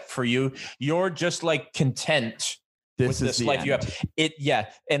next step for you. You're just like content with this life you have.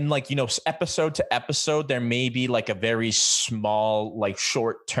 And like, you know, episode to episode, there may be like a very small, like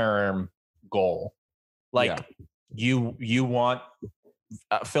short-term goal. Like you want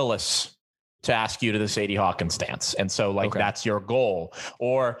Phyllis to ask you to the Sadie Hawkins dance. And so like, that's your goal.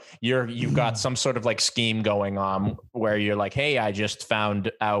 Or you've got some sort of like scheme going on where you're like, hey, I just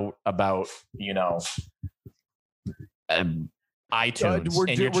found out about, you know, iTunes,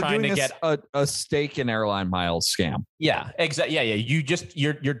 and you're trying to get a stake in airline miles scam. Yeah, exactly. Yeah.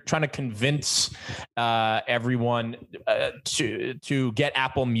 You're trying to convince everyone to get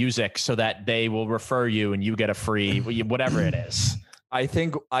Apple Music so that they will refer you and you get a free whatever it is. I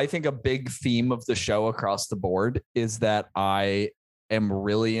think a big theme of the show across the board is that I am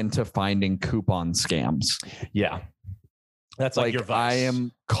really into finding coupon scams. Yeah. That's like your vice. I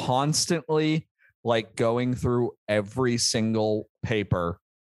am constantly like going through every single paper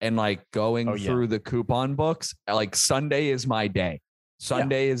and like going through the coupon books. Like Sunday is my day.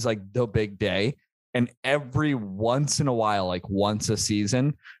 Sunday is like the big day. And every once in a while, like once a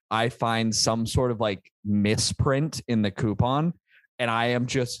season, I find some sort of like misprint in the coupon. And I am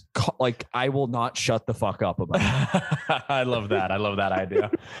just like, I will not shut the fuck up about it. I love that. I love that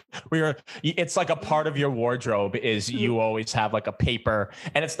idea. It's like a part of your wardrobe is you always have like a paper,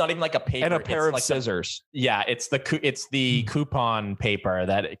 and it's not even like a paper. And a pair of scissors. It's the coupon paper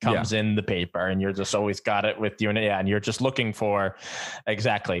that comes in the paper, and you're just always got it with you. And you're just looking for,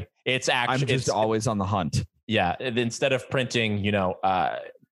 exactly. It's actually, I'm just always on the hunt. Yeah. Instead of printing,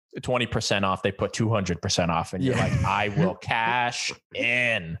 20% off, they put 200% off, and you're like, I will cash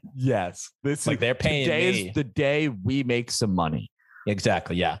in. Yes, this like they're paying me. Is the day we make some money.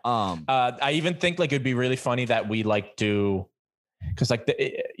 Exactly. Yeah. I even think like it'd be really funny that we like do, because like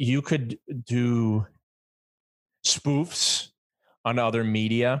you could do spoofs on other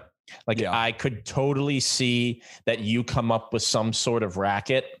media. Like I could totally see that you come up with some sort of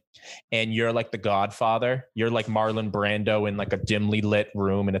racket. And you're like the Godfather. You're like Marlon Brando in like a dimly lit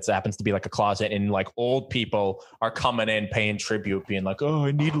room, and it happens to be like a closet, and like old people are coming in paying tribute, being like, "Oh,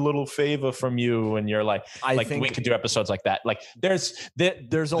 I need a little favor from you." And you're like, I think we could do episodes like that. Like there's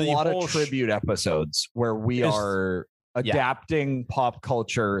a lot of tribute episodes where we are adapting pop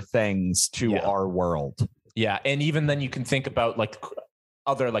culture things to our world. Yeah, and even then you can think about like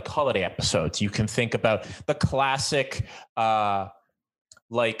other like holiday episodes. You can think about the classic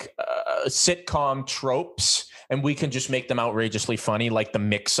sitcom tropes, and we can just make them outrageously funny, like the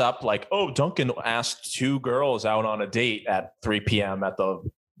mix up, like, oh, Duncan asked two girls out on a date at 3 p.m. at the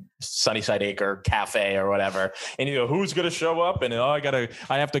Sunnyside Acre Cafe or whatever, and you go, who's gonna show up? And I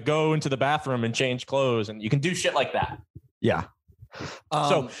have to go into the bathroom and change clothes, and you can do shit like that.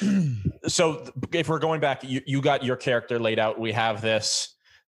 So if we're going back, you got your character laid out. We have this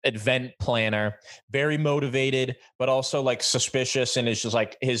event planner, very motivated, but also like suspicious. And it's just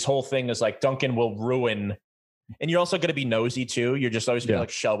like his whole thing is like Duncan will ruin. And you're also going to be nosy too. You're just always going to like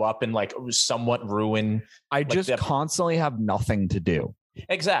show up and like somewhat ruin. I just constantly have nothing to do.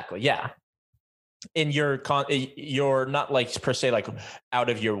 Exactly. Yeah. And you're not like per se like out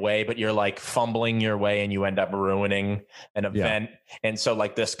of your way, but you're like fumbling your way, and you end up ruining an event. And so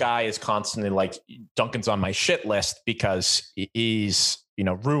like this guy is constantly like, Duncan's on my shit list because he's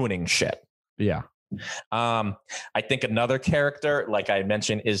ruining shit. Yeah. I think another character, like I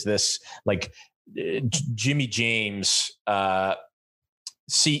mentioned, is this like Jimmy James,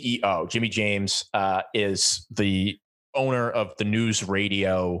 CEO. Jimmy James is the owner of the news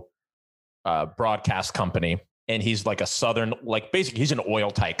radio broadcast company. and he's like a Southern, like basically he's an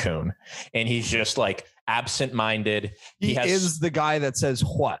oil tycoon, and he's just like absent-minded. He is the guy that says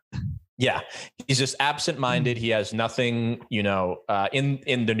what? Yeah, he's just absent-minded. He has nothing,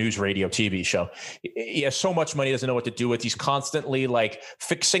 in the news radio TV show. He has so much money, he doesn't know what to do with. He's constantly like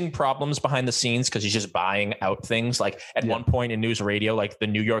fixing problems behind the scenes because he's just buying out things. Like at one point in news radio, like the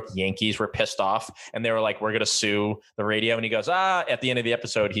New York Yankees were pissed off and they were like, we're going to sue the radio. And he goes, at the end of the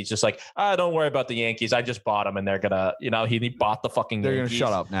episode, he's just like, don't worry about the Yankees. I just bought them and they're going to, he bought the fucking They're going Yankees. to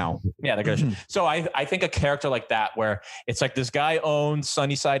shut up now. Yeah, they're going to. So I think a character like that, where it's like this guy owns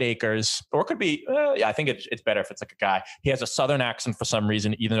Sunnyside Acres, or it could be, I think it's better if it's like a guy. He has a Southern accent for some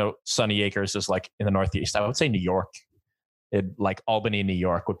reason, even though Sunny Acres is like in the Northeast. I would say New York, like Albany, New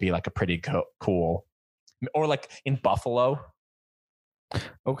York would be like a pretty cool, or like in Buffalo.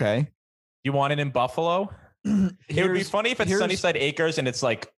 Okay. You want it in Buffalo? It would be funny if it's Sunnyside Acres and it's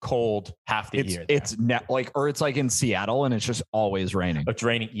like cold half the year. It's or it's like in Seattle and it's just always raining. It's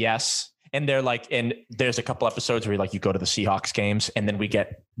raining. Yes. And they're like, and there's a couple episodes where like you go to the Seahawks games and then we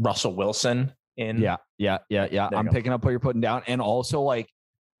get Russell Wilson in. Yeah. I'm picking up what you're putting down. And also like,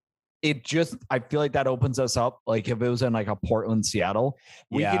 I feel like that opens us up. Like if it was in like a Portland, Seattle,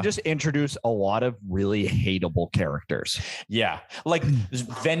 we can just introduce a lot of really hateable characters. Yeah. Like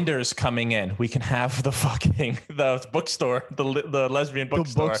vendors coming in. We can have the bookstore, the lesbian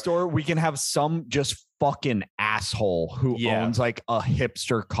bookstore. The bookstore. We can have some just fucking asshole who owns like a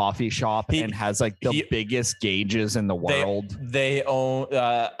hipster coffee shop and has like the biggest gauges in the world. They own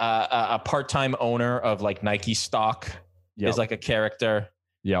a part-time owner of like Nike stock is like a character.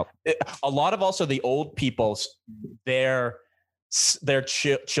 Yep. A lot of also the old people's, their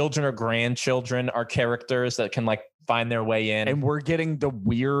children or grandchildren are characters that can like find their way in. And we're getting the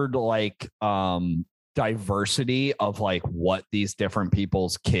weird like diversity of like what these different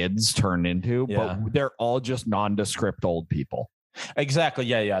people's kids turn into, but they're all just nondescript old people. Exactly.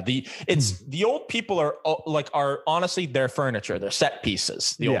 Yeah. The old people are honestly their furniture, their set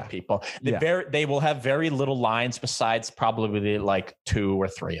pieces. The old people, they will have very little lines besides probably like 2 or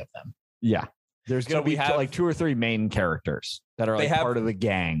 3 of them. Yeah. There's going to be like 2 or 3 main characters that are like part of the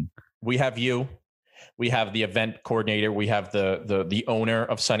gang. We have you. We have the event coordinator. We have the owner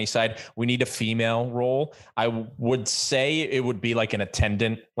of Sunnyside. We need a female role. I would say it would be like an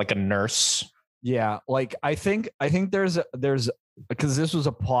attendant, like a nurse. Yeah, like I think there's because this was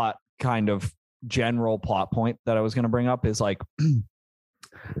a plot kind of general plot point that I was going to bring up is like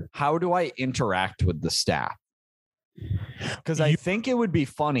how do I interact with the staff? Because I think it would be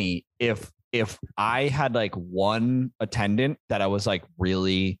funny if I had like one attendant that I was like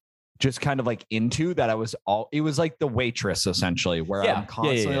really just kind of like into that it was like the waitress essentially where I'm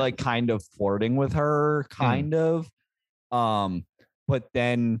constantly like kind of flirting with her kind of but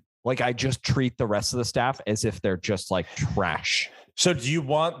then like I just treat the rest of the staff as if they're just like trash. So do you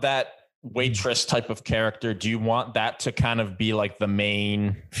want that waitress type of character? Do you want that to kind of be like the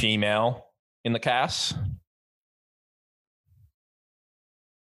main female in the cast?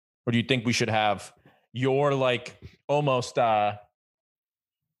 Or do you think we should have your like almost or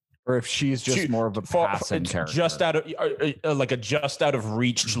if she's just more of a passing character, just out of like a just out of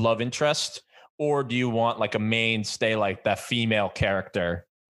reach love interest? Or do you want like a mainstay, like that female character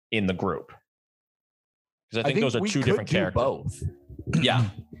in the group? Because I think those are 2 different characters. Both. Yeah.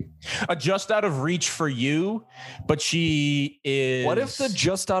 A just out of reach for you, but she is. What if the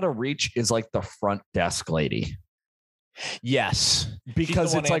just out of reach is like the front desk lady? Yes.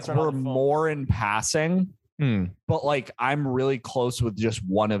 Because it's like we're more in passing, but like I'm really close with just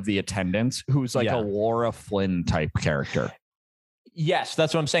one of the attendants who's like a Laura Flynn type character. Yes,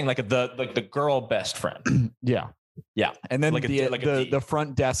 that's what I'm saying. Like the girl best friend. Yeah. And then the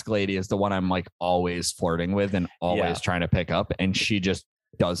front desk lady is the one I'm like always flirting with and always trying to pick up. And she just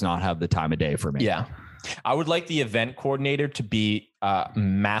does not have the time of day for me. Yeah. I would like the event coordinator to be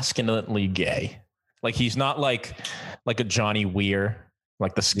masculinely gay. Like he's not like a Johnny Weir,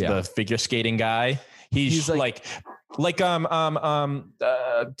 like the figure skating guy. He's like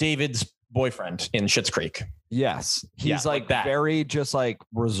David's boyfriend in Schitt's Creek. Yes. He's like that. Very just like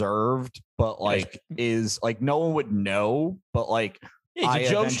reserved, but like is like no one would know, but like I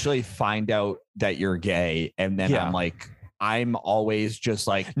eventually find out that you're gay. And then I'm always just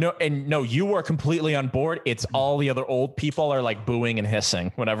like no, you are completely on board. It's all the other old people are like booing and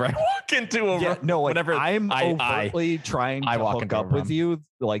hissing whenever I walk into a room. No, like whenever I'm overtly trying to hook up with you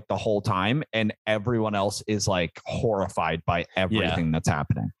like the whole time, and everyone else is like horrified by everything that's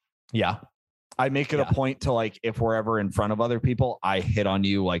happening. Yeah. I make it a point to like, if we're ever in front of other people, I hit on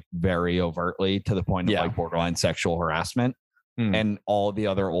you like very overtly to the point of like borderline sexual harassment. and all the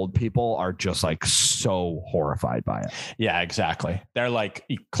other old people are just like so horrified by it. Yeah, exactly. They're like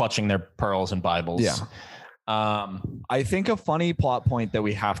clutching their pearls and Bibles. Yeah. I think a funny plot point that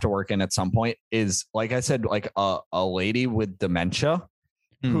we have to work in at some point is, like I said, like a lady with dementia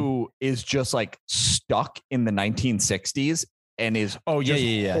who is just like stuck in the 1960s and is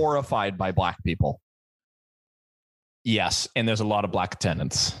horrified by black people. Yes, and there's a lot of black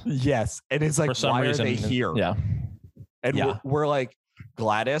attendants. Yes, and it's like, for some why reason, are they here? Yeah, and we're like,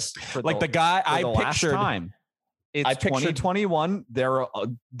 Gladys, for like the guy I last pictured. Time. It's 2021.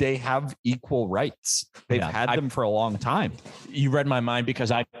 They have equal rights. They've had them for a long time. You read my mind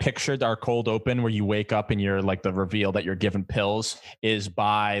because I pictured our cold open where you wake up and you're like the reveal that you're given pills is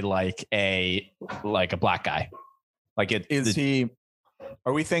by like a black guy. Like he?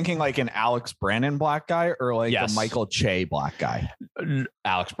 Are we thinking like an Alex Brannon black guy or like a Michael Che black guy?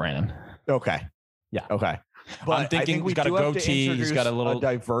 Alex Brannon. Okay. Yeah. Okay. But I'm thinking he's got a goatee. He's got a little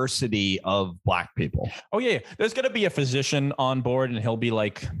diversity of black people. Oh yeah. There's going to be a physician on board and he'll be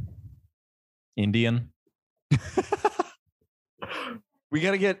like Indian. We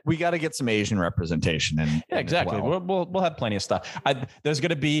gotta get some Asian representation in. Yeah, exactly. We'll have plenty of stuff. There's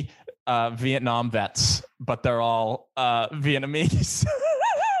going to be Vietnam vets, but they're all Vietnamese.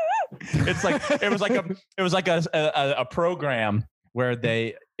 It was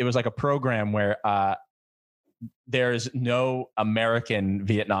like a program where there's no American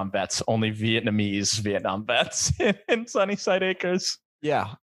Vietnam vets, only Vietnamese Vietnam vets in Sunnyside Acres.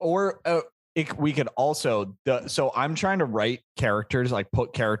 Yeah, or we could also. So I'm trying to write characters, like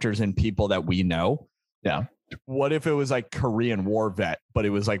put characters in people that we know. Yeah. What if it was like Korean War vet, but it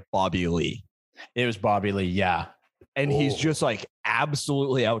was like Bobby Lee? It was Bobby Lee, yeah. And he's just like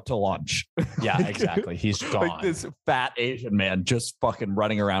absolutely out to lunch. Yeah, exactly. He's gone. Like this fat Asian man just fucking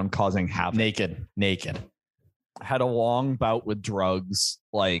running around causing havoc. Naked. Had a long bout with drugs.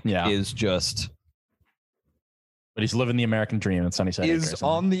 Like, is just. But he's living the American dream in Sunnyside Acres. Is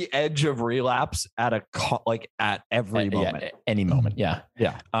on the edge of relapse at every moment. Yeah, any moment. Yeah.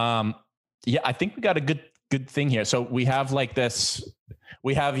 Yeah. I think we got a good thing here. So we have like this.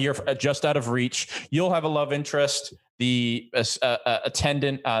 We have your just out of reach. You'll have a love interest. The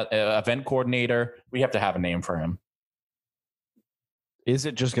attendant, event coordinator. We have to have a name for him. Is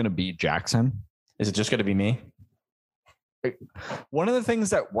it just going to be Jackson? Is it just going to be me? One of the things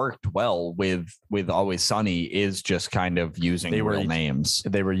that worked well with Always Sunny is just kind of using real names.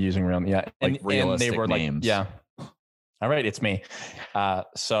 They were using real, like realistic and they were names. Like, all right, it's me.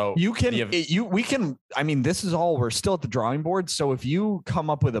 So you can, we can. I mean, this is all. We're still at the drawing board. So if you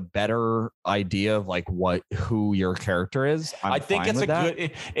come up with a better idea of like who your character is, I think it's a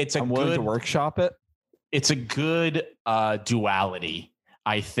good. I'm willing to workshop it. It's a good duality.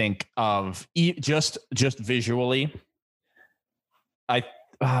 I think of just visually. I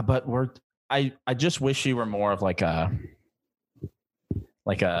just wish you were more of like a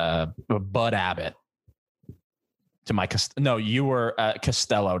Bud Abbott to my you were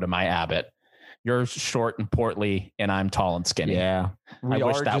Costello to my Abbott. You're short and portly, and I'm tall and skinny. Yeah, I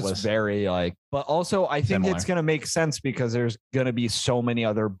wish that was very like. But also, I think it's going to make sense because there's going to be so many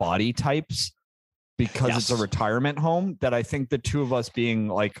other body types. Because it's a retirement home that I think the two of us being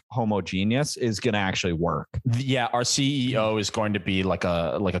like homogeneous is going to actually work. Yeah. Our CEO is going to be like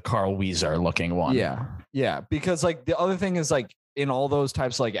a Carl Wheezer looking one. Yeah. Yeah. Because like the other thing is like in all those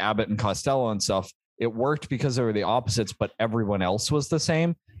types like Abbott and Costello and stuff, it worked because they were the opposites, but everyone else was the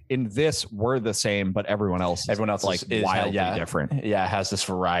same. In this, we're the same, but everyone else is like wildly different. Yeah. It has this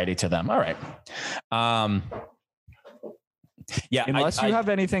variety to them. All right. Yeah. Unless you have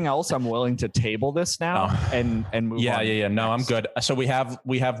anything else, I'm willing to table this now and move on. Yeah. No, I'm good. So we have.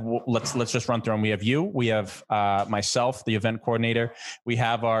 Let's just run through them. We have you. We have myself, the event coordinator. We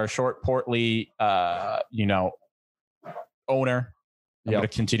have our short, portly, owner. I'm going to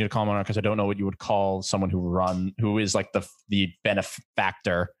continue to call him owner because I don't know what you would call someone who is like the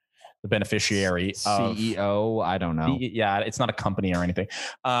benefactor. The beneficiary CEO. I don't know. It's not a company or anything.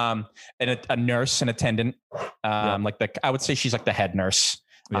 And a nurse, an attendant. I would say she's like the head nurse,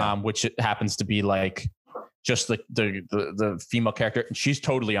 which it happens to be like just the female character. She's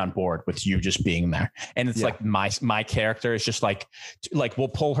totally on board with you just being there. And it's like my character is just like we'll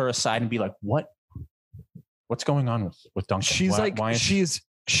pull her aside and be like, what's going on with Duncan? She's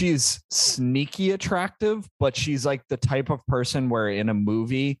she's sneaky attractive, but she's like the type of person where in a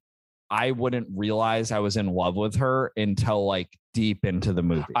movie, I wouldn't realize I was in love with her until like deep into the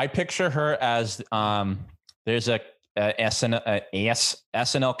movie. I picture her as there's a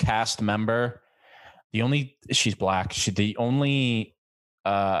SNL cast member. She's black. The only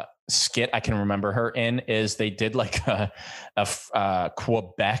skit I can remember her in is they did like a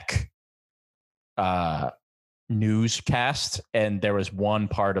Quebec newscast, and there was one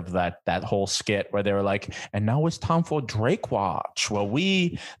part of that whole skit where they were like, and now it's time for Drake Watch. Well,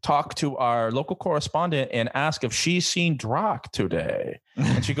 we talk to our local correspondent and ask if she's seen Drake today.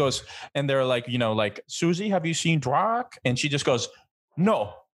 And she goes, and they're like, like, Susie, have you seen Drake? And she just goes,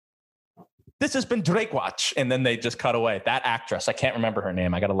 no, this has been Drake Watch. And then they just cut away. That actress, I can't remember her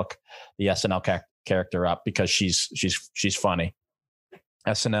name. I got to look the SNL character up because she's funny.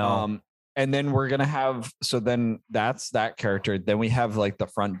 SNL. And then we're going to have, so then that's that character. Then we have like the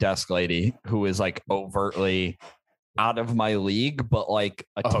front desk lady who is like overtly out of my league, but like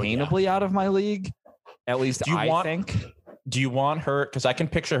attainably out of my league. At least I think. Do you want her? Because I can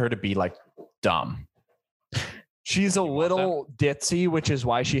picture her to be like dumb. She's a little ditzy, which is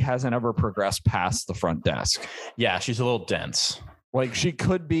why she hasn't ever progressed past the front desk. Yeah, she's a little dense. Like she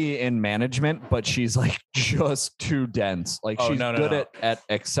could be in management, but she's like just too dense. Like she's good at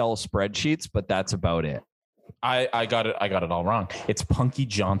Excel spreadsheets, but that's about it. I got it all wrong. It's Punky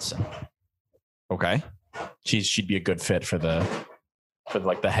Johnson. Okay. She'd be a good fit for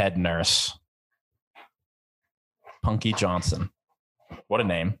like the head nurse. Punky Johnson. What a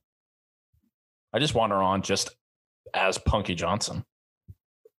name. I just want her on just as Punky Johnson.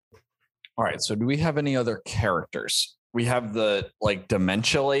 All right. So do we have any other characters? We have the like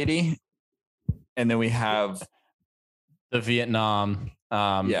dementia lady, and then we have the Vietnam,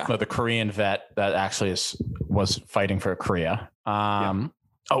 the Korean vet that actually was fighting for Korea.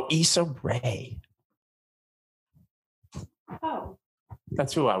 Issa Rae. Oh,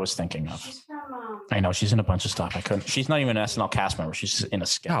 that's who I was thinking of. she's from. I know she's in a bunch of stuff. I couldn't. She's not even an SNL cast member. She's in a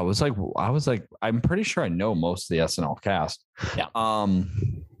skit. Yeah, I was like, I'm pretty sure I know most of the SNL cast. Yeah. I'm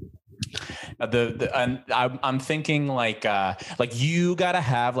thinking like you got to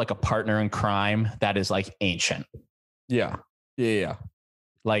have like a partner in crime that is like ancient. Yeah.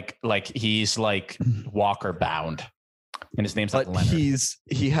 Like he's like Walker bound, and his name's like Leonard.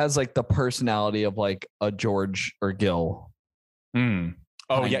 He has like the personality of like a George or Gil. Oh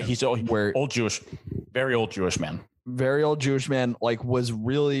yeah, he's old Jewish, very old Jewish man. Very old Jewish man, like was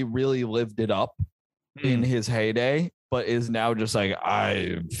really, really lived it up in his heyday, but is now just like,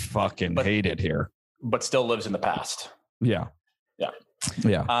 I fucking hate it here. But still lives in the past. Yeah.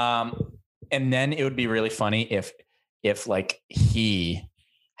 And then it would be really funny if like he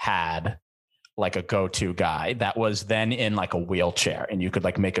had like a go-to guy that was then in like a wheelchair, and you could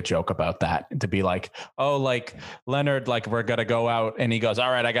like make a joke about that, and to be like, oh, like Leonard, like we're gonna go out, and he goes, all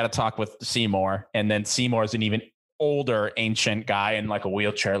right, I gotta talk with Seymour, and then Seymour's an even older ancient guy in like a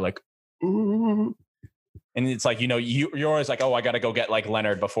wheelchair, like ooh. And it's like, you're always like, oh, I gotta go get like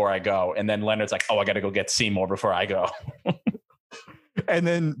Leonard before I go, and then Leonard's like, oh, I gotta go get Seymour before I go.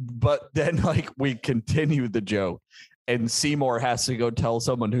 But then like we continue the joke, and Seymour has to go tell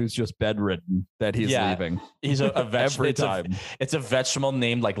someone who's just bedridden that he's leaving. He's a vegetable. Every time. It's a vegetable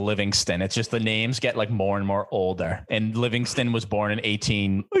named like Livingston. It's just the names get like more and more older. And Livingston was born in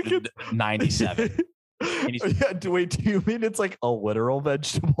 1897. Wait, do you mean it's like a literal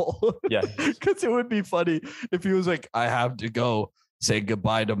vegetable? Yeah. Because it would be funny if he was like, I have to go say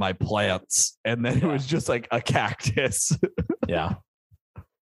goodbye to my plants. And then it was just like a cactus. Yeah.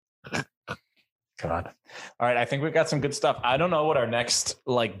 God. All right. I think we've got some good stuff. I don't know what our next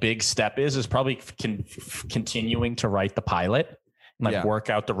like big step is probably continuing to write the pilot and like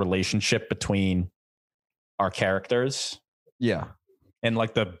work out the relationship between our characters. Yeah. And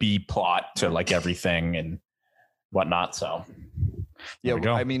like the B plot to like everything and whatnot. So yeah,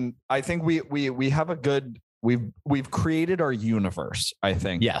 I mean, I think we have a good, we've created our universe, I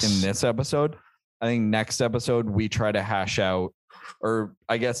think, in this episode. I think next episode we try to hash out, or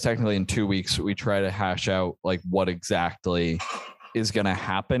I guess technically in 2 weeks, we try to hash out like what exactly is going to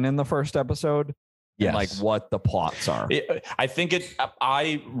happen in the first episode. And like what the plots are. I think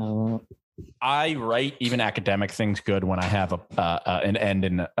I write even academic things good when I have an end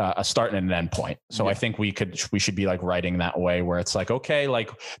and a start and an end point. So I think we should be like writing that way where it's like, okay, like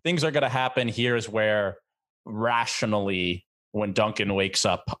things are going to happen. Here's where rationally, when Duncan wakes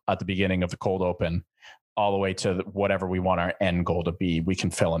up at the beginning of the cold open, all the way to whatever we want our end goal to be, we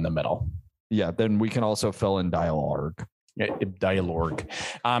can fill in the middle. Yeah. Then we can also fill in dialogue.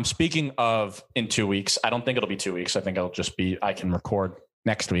 Speaking of in 2 weeks, I don't think it'll be 2 weeks. I think I can record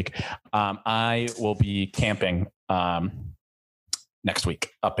next week. I will be camping next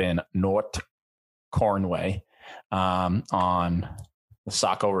week up in North Cornway on the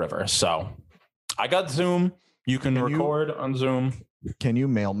Saco River. So I got Zoom. You can record on Zoom. Can you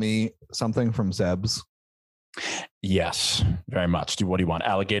mail me something from Zeb's? Yes, very much. What do you want?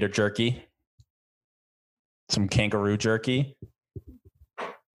 Alligator jerky? Some kangaroo jerky?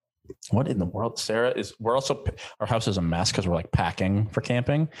 What in the world, Sarah? Our house is a mess because we're like packing for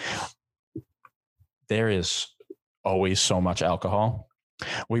camping. There is always so much alcohol.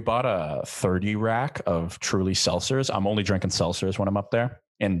 We bought a 30 rack of Truly seltzers. I'm only drinking seltzers when I'm up there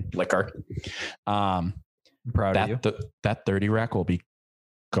in liquor. I'm proud of you. That 30 rack will be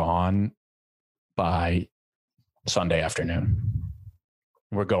gone by Sunday afternoon.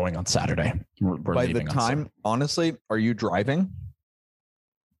 We're going on Saturday. We're By the time, honestly, are you driving?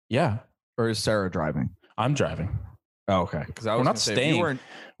 Yeah. Or is Sarah driving? I'm driving. Oh, okay. Because We're not staying.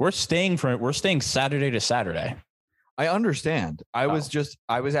 We're staying Saturday to Saturday. I understand. I was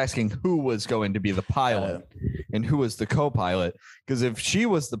asking who was going to be the pilot and who was the co-pilot. Because if she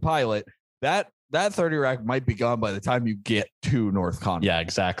was the pilot, that 30 rack might be gone by the time you get to North Conway. Yeah,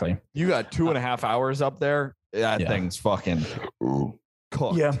 exactly. You got 2.5 hours up there. That thing's fucking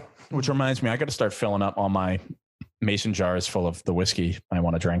cooked. Yeah. Which reminds me, I got to start filling up all my mason jars full of the whiskey I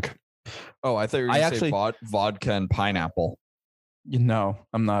want to drink. Oh, I thought you were going to say vodka and pineapple. You know,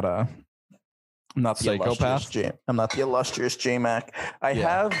 I'm not the psychopath. I'm not the illustrious J-Mac. I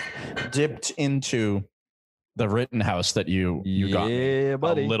have dipped into the Rittenhouse that you got me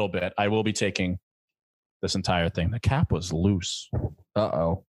buddy. A little bit. I will be taking this entire thing. The cap was loose.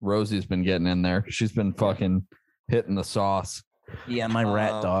 Uh-oh. Rosie's been getting in there. She's been fucking hitting the sauce. Yeah, my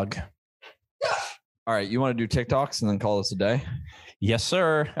rat dog. All right, you want to do TikToks and then call us a day? Yes,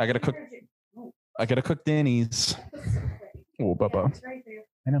 sir. I gotta cook Danny's. Oh, Bubba.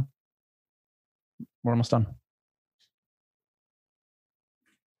 I know. We're almost done.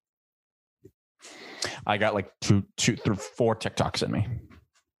 I got like 2 through 4 TikToks in me.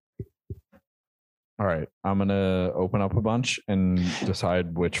 All right, I'm gonna open up a bunch and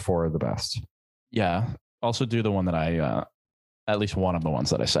decide which 4 are the best. Yeah. Also do the one that I, at least one of the ones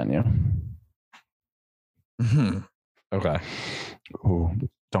that I sent you. Okay. Ooh,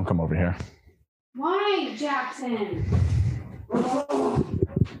 don't come over here. Why, Jackson? I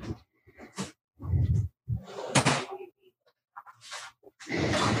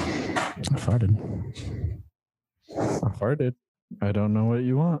farted. I don't know what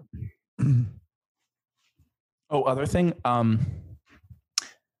you want. Oh, other thing.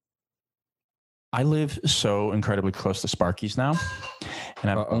 I live so incredibly close to Sparky's now, and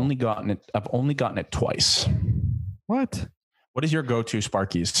I've only gotten it twice. What? What is your go-to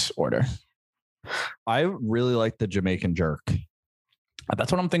Sparky's order? I really like the Jamaican jerk.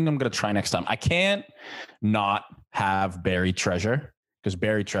 That's what I'm thinking I'm going to try next time. I can't not have Berry Treasure because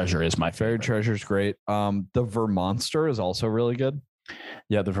Berry Treasure is my favorite. Berry Treasure is great. The Vermonster is also really good.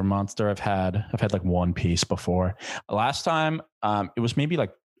 Yeah, the Vermonster I've had like one piece before. Last time, it was maybe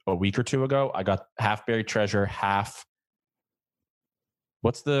like a week or 2 ago. I got half Berry Treasure, half.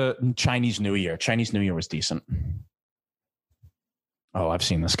 What's the Chinese New Year? Chinese New Year was decent. Oh, I've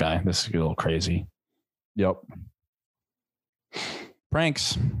seen this guy. This is a little crazy. Yep.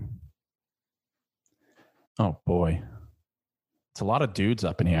 Pranks. Oh boy. It's a lot of dudes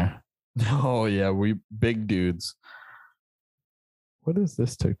up in here. Oh yeah, we big dudes. What is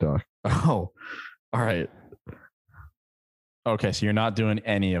this TikTok? Oh, all right. Okay, so you're not doing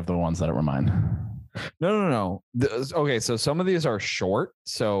any of the ones that were mine. No. Okay, so some of these are short,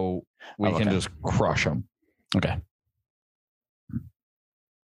 so we can just crush them. Okay.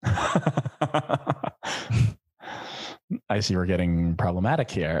 I see we're getting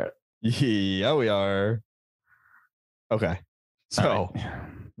problematic here. Yeah, we are. Okay. So,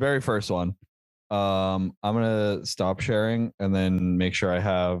 very first one. I'm going to stop sharing and then make sure I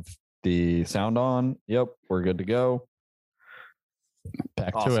have the sound on. Yep, we're good to go.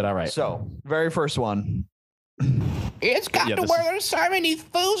 Back to it. All right. So, very first one. It's got to where there's so many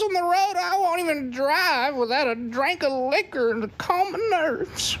fools on the road, I won't even drive without a drink of liquor to calm my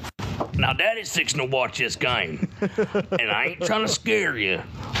nerves. Now, Daddy's fixing to watch this game, and I ain't trying to scare you,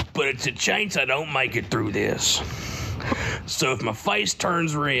 but it's a chance I don't make it through this. So if my face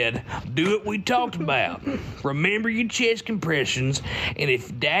turns red, do what we talked about. Remember your chest compressions, and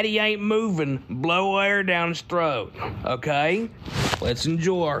if Daddy ain't moving, blow air down his throat, okay? Let's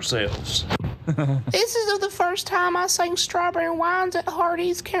enjoy ourselves. This is the first time I sang Strawberry Wines at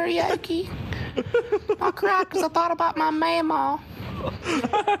Hardy's karaoke. I cried because I thought about my mama.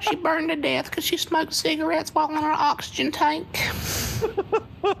 She burned to death because she smoked cigarettes while on her oxygen tank.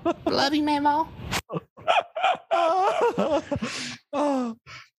 Love you, Mamo.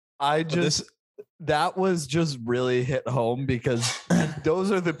 That was just really hit home because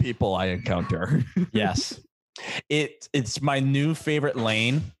those are the people I encounter. Yes. It's my new favorite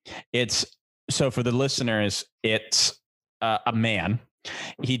lane. It's So for the listeners, it's a man.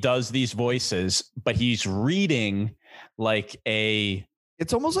 He does these voices, but he's reading like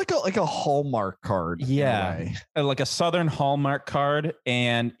It's almost like a Hallmark card. Yeah, like a Southern Hallmark card,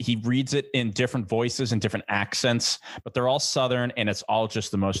 and he reads it in different voices and different accents, but they're all Southern, and it's all just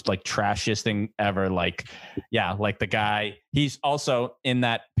the most like trashiest thing ever. Like, yeah, like the guy. He's also in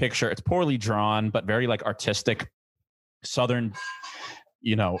that picture. It's poorly drawn, but very like artistic Southern,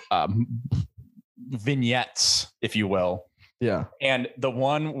 vignettes, if you will. Yeah. And the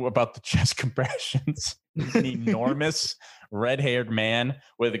one about the chest compressions, an enormous red-haired man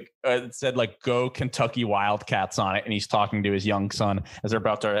with it said like "Go Kentucky Wildcats" on it, and he's talking to his young son as they're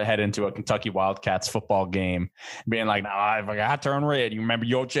about to head into a Kentucky Wildcats football game, being like, "Nah, if I got to turn red, you remember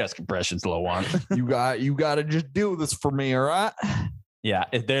your chest compressions, little one." you got to just do this for me, all right? Yeah,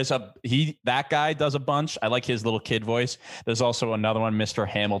 that guy does a bunch. I like his little kid voice. There's also another one, Mr.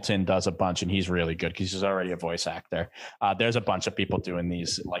 Hamilton does a bunch, and he's really good because he's already a voice actor. There's a bunch of people doing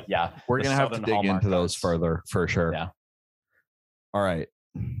these. Like, yeah, we're gonna have to dig into those further for sure. Yeah. All right.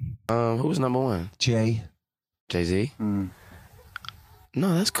 Who's number one? Jay-Z. No,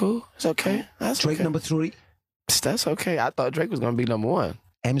 that's cool. It's okay. That's Drake okay. number 3. That's okay. I thought Drake was gonna be number one.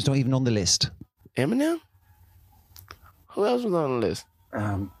 M's not even on the list. Eminem. Who else was on the list?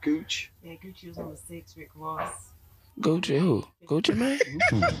 Gooch. Yeah, Gucci was on the 6. Rick Ross. Gucci who? Gucci Mane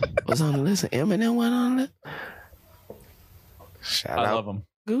was on the list. And Eminem went on it. Shout I out love him.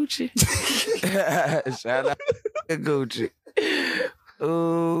 Gucci. Shout out Gucci.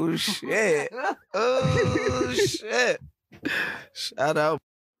 Oh shit. Oh shit. Shout out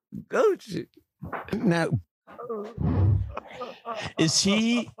Gucci. Now, Is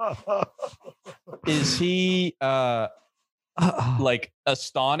he like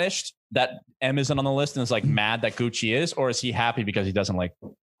astonished that M isn't on the list and is like mad that Gucci is, or is he happy because he doesn't like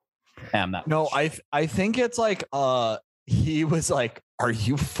M that No, much? I think it's like he was like, "Are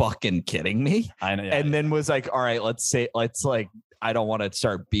you fucking kidding me?" I know, yeah, and then was like, "All right, let's like I don't want to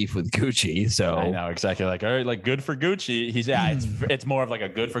start beef with Gucci." So I know exactly. Like, all right, like good for Gucci. It's more of like a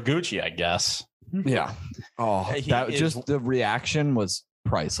good for Gucci, I guess. yeah. Oh, that is- just the reaction was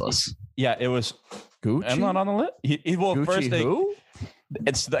priceless. Yeah, it was Gucci. M not on the list. Well, Gucci first who?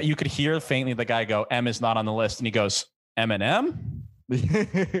 it's that you could hear faintly the guy go, "M is not on the list," and he goes, "Eminem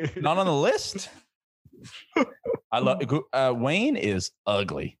not on the list." I love Wayne is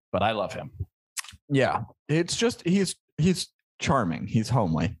ugly, but I love him. Yeah, it's just he's charming. He's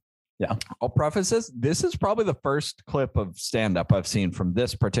homely. Yeah. I'll preface this. This is probably the first clip of stand-up I've seen from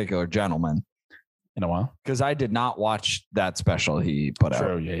this particular gentleman In a while. because I did not watch that special he put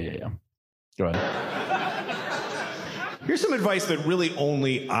True. out. Yeah. Go ahead. Here's some advice that really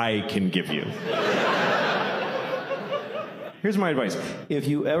only I can give you. Here's my advice. If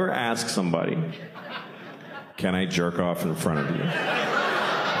you ever ask somebody, "Can I jerk off in front of you?"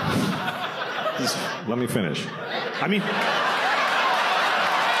 Just let me finish. Let me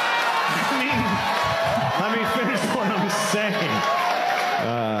finish what I'm saying.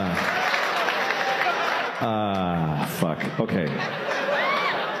 Fuck. Okay.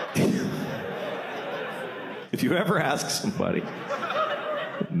 If you ever ask somebody,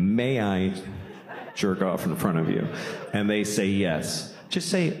 "May I jerk off in front of you?" and they say yes, just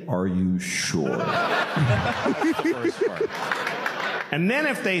say, "Are you sure?" That's the first part. And then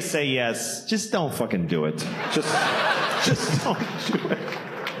if they say yes, just don't fucking do it. Just don't do it.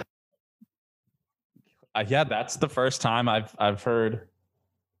 Yeah, that's the first time I've heard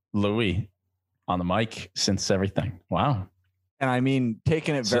Louis on the mic since everything. Wow. And I mean,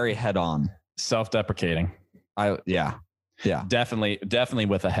 taking it very head on. Self-deprecating. Yeah. Definitely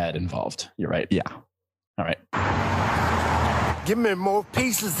with a head involved. You're right. Yeah. All right. Give me more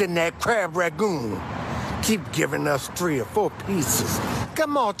pieces in that crab ragoon. Keep giving us 3 or 4 pieces.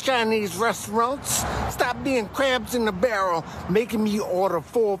 Come on, Chinese restaurants. Stop being crabs in the barrel, making me order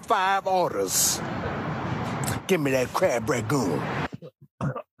 4 or 5 orders. Give me that crab ragoon.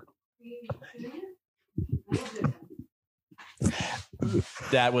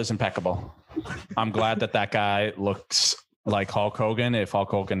 That was impeccable. I'm glad that guy looks like Hulk Hogan if Hulk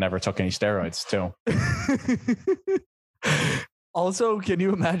Hogan never took any steroids too. Also, can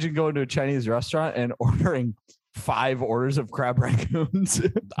you imagine going to a Chinese restaurant and ordering 5 orders of crab rangoons?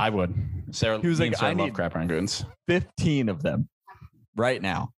 I would. Sarah, He was like, Sarah I love need crab rangoons. 15 of them right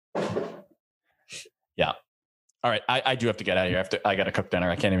now. Yeah. All right. I do have to get out of here. I got to cook dinner.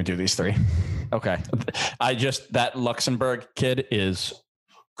 I can't even do these 3. Okay. That Luxembourg kid is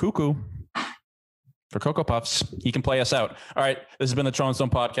cuckoo for Cocoa Puffs. He can play us out. All right. This has been the Throwing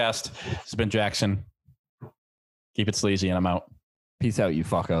Stone Podcast. This has been Jackson. Keep it sleazy and I'm out. Peace out, you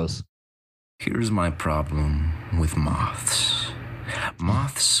fuckos. Here's my problem with moths.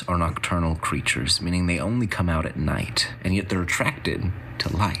 Moths are nocturnal creatures, meaning they only come out at night, and yet they're attracted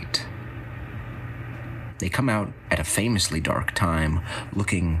to light. They come out at a famously dark time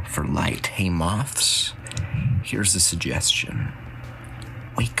looking for light. Hey, moths, here's a suggestion.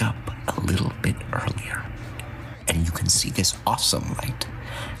 Wake up a little bit earlier, and you can see this awesome light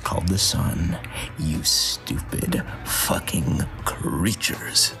called the sun, you stupid fucking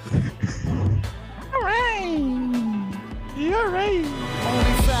creatures. You're right.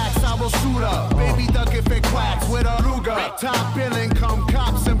 Only facts, I will shoot up. Baby duck if it quacks with a Ruger. Top billing, come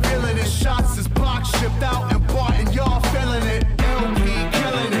cops and villainous shots is block shipped out and bought and y'all feeling it. LP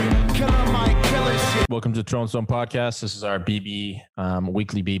killing it. Killer Mike killing shit. Welcome to Throwing Stone Podcast. This is our BB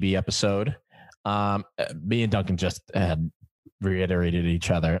weekly BB episode. Me and Duncan just had reiterated each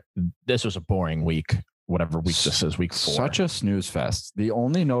other. This was a boring week. Whatever week this is, week 4. Such a snooze fest. The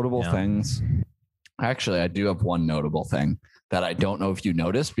only notable things. Actually, I do have one notable thing that I don't know if you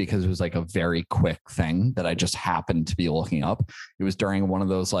noticed because it was like a very quick thing that I just happened to be looking up. It was during one of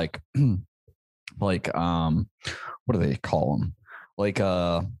those what do they call them? Like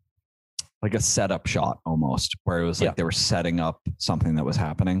a setup shot almost, where it was like they were setting up something that was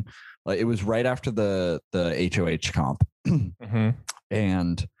happening. Like it was right after the HOH comp,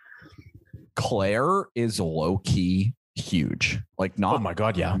 and Claire is low key huge. Like not. Oh my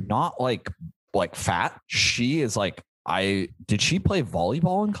god, yeah. Not like fat. She is like, did she play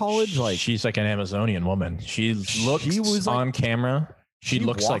volleyball in college? Like she's like an Amazonian woman. She was on camera. She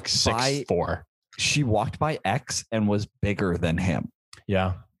looks like 6'4". She walked by X and was bigger than him.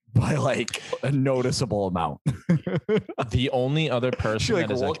 Yeah. By like a noticeable amount. The only other person that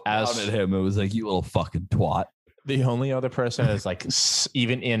is like as at him, it was like, you little fucking twat. The only other person that is like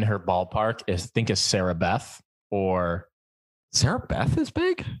even in her ballpark is Sarah Beth, or Sarah Beth is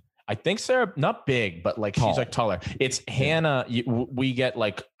big. I think Sarah, not big, but like she's like taller. It's Hannah. We get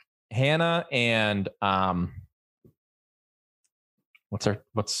like Hannah and what's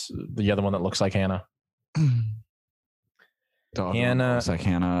the other one that looks like Hannah? Hannah looks like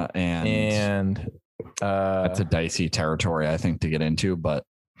Hannah, and that's a dicey territory, I think, to get into. But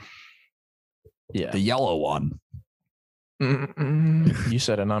yeah, the yellow one. You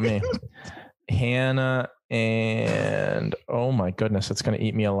said it, not me. Hannah and oh my goodness, it's gonna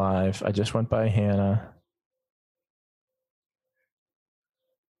eat me alive. I just went by Hannah.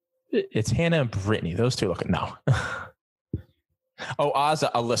 It's Hannah and Brittany. Those two look no. Oh,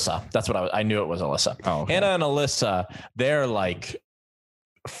 Alyssa. That's what I knew it was Alyssa. Oh, okay. Hannah and Alyssa, they're like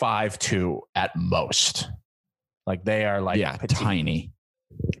 5'2" at most. Like they are like tiny.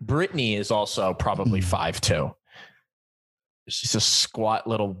 Brittany is also probably 5'2". She's a squat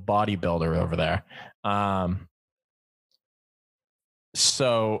little bodybuilder over there.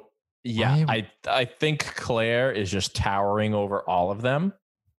 So yeah, I think Claire is just towering over all of them.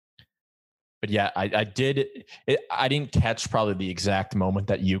 But yeah, I didn't catch probably the exact moment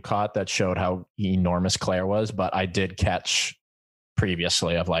that you caught that showed how enormous Claire was, but I did catch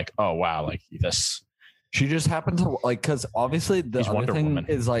previously of like, oh wow, like this. She just happened to like, because obviously the other thing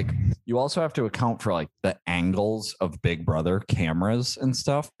is like, you also have to account for like the angles of Big Brother cameras and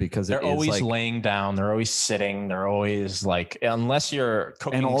stuff, because they're always laying down, they're always sitting, they're always like, unless you're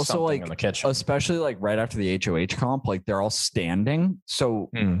cooking and also something like in the kitchen, especially like right after the HOH comp, like they're all standing. So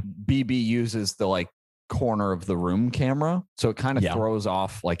BB uses the like corner of the room camera, so it kind of throws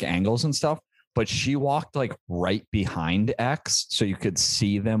off like angles and stuff. But she walked like right behind X, so you could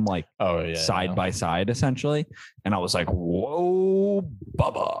see them like side by side essentially. And I was like, "Whoa,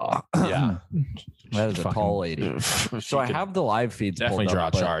 Bubba!" Yeah, that is a tall lady. So I have the live feeds. Definitely draw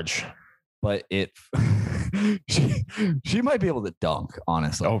a charge, but it she might be able to dunk.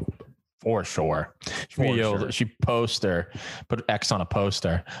 Honestly, oh, for sure. She put X on a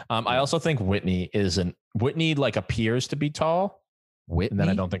poster. I also think Whitney like appears to be tall. Whitney, and then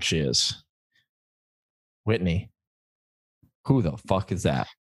I don't think she is. Whitney. Who the fuck is that?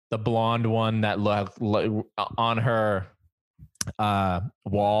 The blonde one that on her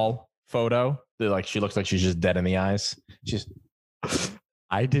wall photo. Like she looks like she's just dead in the eyes.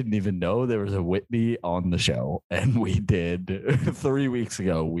 I didn't even know there was a Whitney on the show, and we did 3 weeks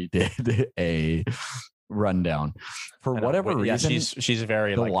ago. We did a rundown for whatever reason. She's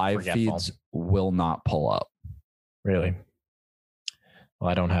very the like live forgetful. Feeds will not pull up. Really? Well,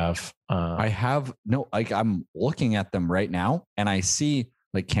 I don't have. I have no. Like I'm looking at them right now, and I see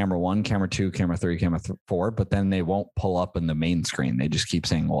like camera 1, camera 2, camera 3, camera 4, but then they won't pull up in the main screen. They just keep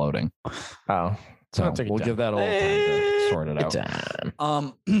saying loading. Oh, so we'll give that a little time to sort it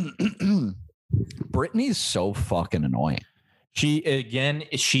out. Brittany's so fucking annoying. She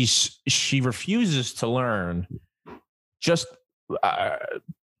refuses to learn. Just I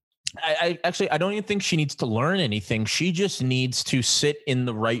don't even think she needs to learn anything. She just needs to sit in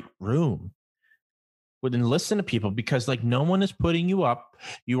the right room and listen to people, because like no one is putting you up.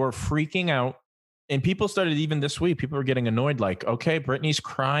 You are freaking out. And people started, even this week, people were getting annoyed. Like, okay, Brittany's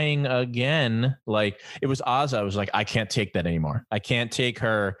crying again. Like it was Ozzy. I was like, I can't take that anymore. I can't take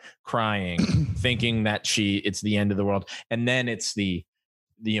her crying, thinking that it's the end of the world. And then it's the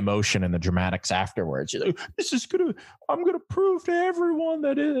emotion and the dramatics afterwards. She's like, I'm gonna prove to everyone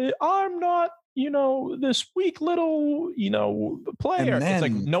that I'm not, this weak little, player. And then, it's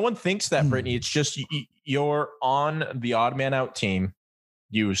like no one thinks that, Brittany. It's just you're on the odd man out team.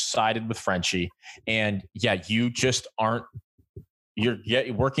 You sided with Frenchie, and you just aren't. You're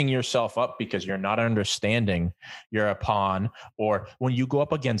working yourself up because you're not understanding you're a pawn. Or when you go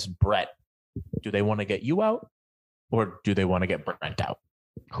up against Brett, do they want to get you out, or do they want to get Brent out?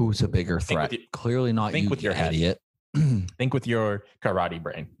 Who's a bigger threat? Clearly not you, with your idiot. Think with your karate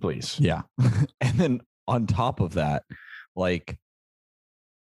brain, please. Yeah. And then on top of that, like,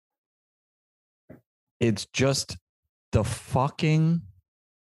 it's just the fucking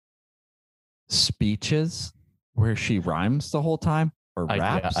speeches where she rhymes the whole time or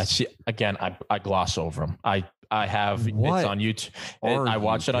raps. I see. Again, I gloss over them. I have What it's on YouTube. I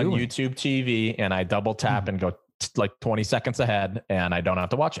watch it on YouTube TV, and I double tap and go like 20 seconds ahead, and I don't have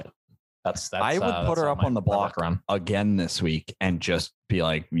to watch it. That's I would put her up on the block again this week and just be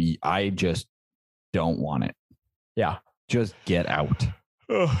like, I just don't want it. Yeah, just get out.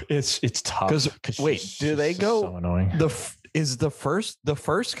 Oh, it's tough. Because wait, do they go? So annoying. The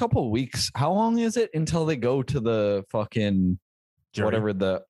first couple of weeks? How long is it until they go to the fucking jury? Whatever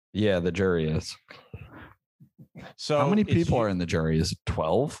the jury is? So how many people are in the jury? Is it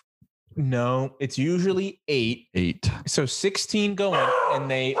 12? No, it's usually 8. 8. So 16 go in, and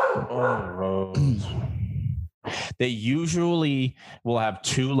they usually will have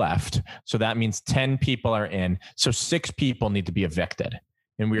 2 left. So that means 10 people are in. So 6 people need to be evicted,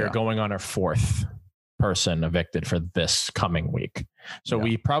 and we are going on our 4th person evicted for this coming week. So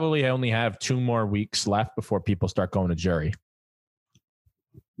we probably only have 2 more weeks left before people start going to jury.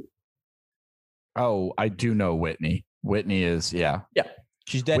 Oh, I do know Whitney. Whitney is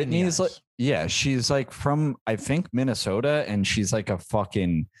She's dead. Whitney is like, she's like from, I think, Minnesota, and she's like a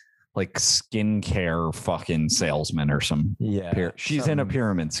fucking like skincare fucking salesman or some. She's in a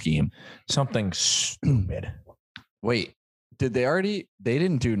pyramid scheme. Something stupid. Wait, they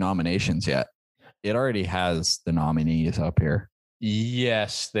didn't do nominations yet. It already has the nominees up here.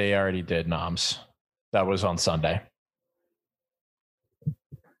 Yes, they already did noms. That was on Sunday.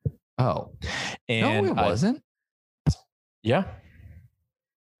 Oh, and no, it wasn't. Yeah.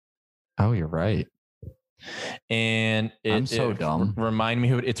 Oh, you're right. And I'm so dumb. Remind me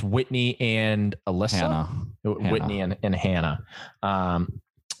who it's Whitney and Alyssa. Hannah. Whitney and Hannah.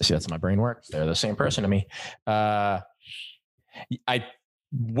 See, that's how my brain works. They're the same person to me.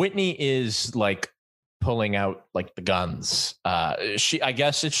 Whitney is like pulling out like the guns. I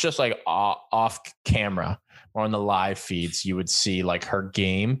guess it's just like off camera or on the live feeds, you would see like her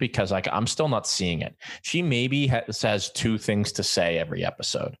game, because like I'm still not seeing it. She maybe has 2 things to say every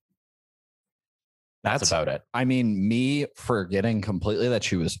episode. That's about it. I mean, me forgetting completely that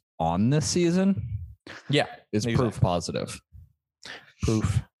she was on this season. Yeah, is proof positive.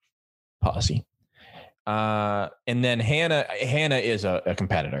 Proof posse. And then Hannah is a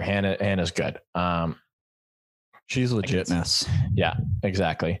competitor. Hannah's good. She's legitness. Yeah,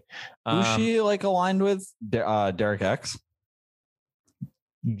 exactly. Who's she like aligned with? Derek X?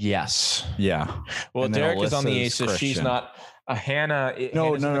 Yes. Yeah. Well, Derek is on the Aces. She's not. Hannah.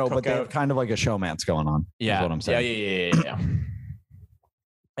 No. But they have kind of like a showmance going on. Yeah. Is what I'm saying. Yeah. And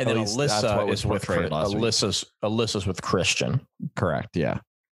then Alyssa is with Alyssa's with Christian. Correct. Yeah.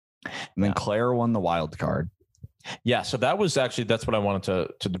 And then Claire won the wild card. Yeah. So that's what I wanted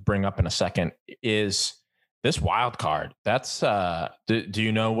to bring up in a second is this wild card. That's do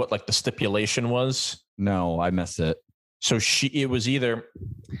you know what like the stipulation was? No, I missed it. So it was either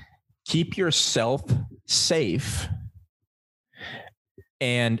keep yourself safe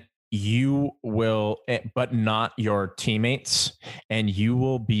and you will, but not your teammates, and you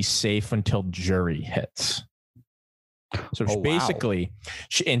will be safe until jury hits. So basically,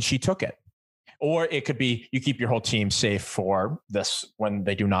 she took it. Or it could be you keep your whole team safe for this when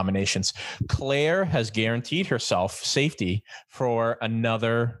they do nominations. Claire has guaranteed herself safety for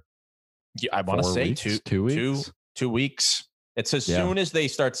another, I want to say 2 weeks. 2 weeks. It's as soon as they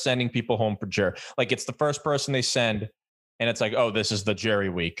start sending people home for jury. Like it's the first person they send and it's like, oh, this is the jury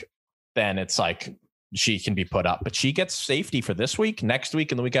week. Then it's like she can be put up, but she gets safety for this week, next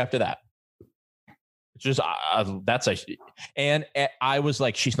week, and the week after that. Just and I was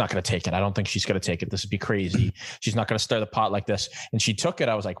like, she's not going to take it. I don't think she's going to take it. This would be crazy. She's not going to stir the pot like this. And she took it.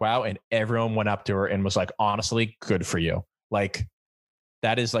 I was like, wow. And everyone went up to her and was like, honestly, good for you. Like,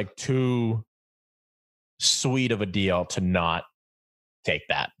 that is like too sweet of a deal to not take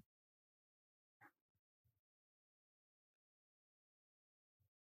that.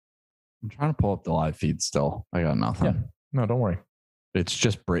 I'm trying to pull up the live feed still. I got nothing. Yeah. No, don't worry. It's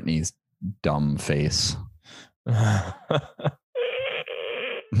just Brittany's dumb face.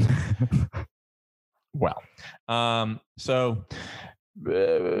 Well, so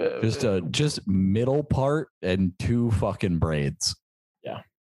just middle part and 2 fucking braids. Yeah.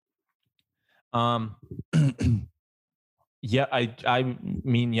 Yeah, I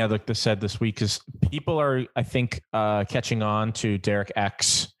mean, yeah, like I said, this week is people are, I think, catching on to Derek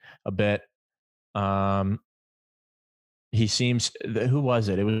X a bit. He seems, who was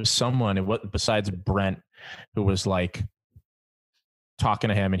it? It was someone besides Brent who was like talking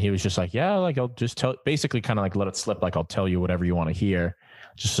to him, and he was just like, yeah, like I'll just tell, basically kind of like let it slip, like I'll tell you whatever you want to hear,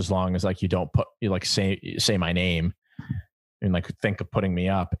 just as long as like you don't say my name and like think of putting me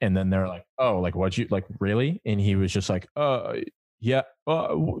up. And then they're like, oh, like what'd you like, really? And he was just like, yeah,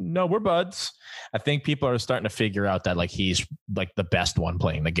 no, we're buds. I think people are starting to figure out that like he's like the best one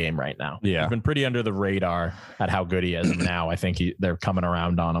playing the game right now. Yeah, he's been pretty under the radar at how good he is, and now I think they're coming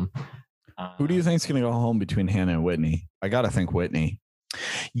around on him. Who do you think's going to go home between Hannah and Whitney? I got to think Whitney.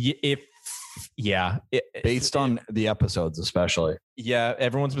 Based on the episodes, especially. Yeah,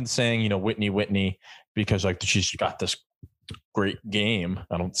 everyone's been saying, Whitney, because like she's got this great game.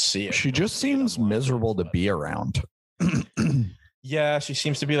 I don't see it. She just seems miserable to be around. Yeah, she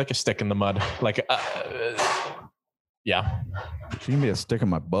seems to be like a stick in the mud. Like, yeah, she can be a stick in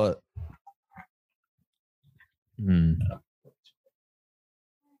my butt.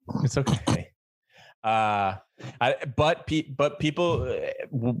 It's okay. But people,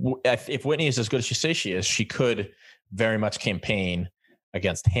 if Whitney is as good as she says she is, she could very much campaign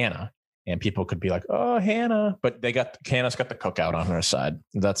against Hannah, and people could be like, "Oh, Hannah," but Hannah's got the cookout on her side.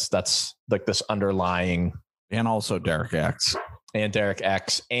 That's like this underlying, and also Derek X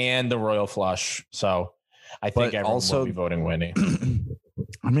and the Royal Flush. So I think everyone also will be voting Whitney.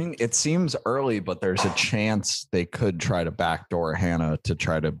 I mean, it seems early, but there's a chance they could try to backdoor Hannah to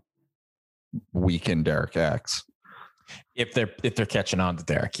try to weaken Derek X. If they're catching on to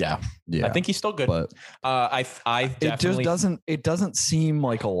Derek, yeah. I think he's still good. But I definitely, it doesn't seem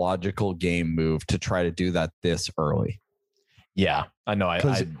like a logical game move to try to do that this early. Yeah, I know.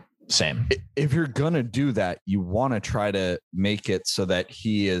 Same. If you're gonna do that, you want to try to make it so that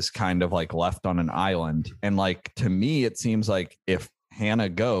he is kind of like left on an island. And like, to me, it seems like if Hannah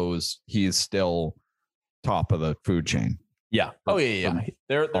goes, he's still top of the food chain. Yeah. Oh yeah.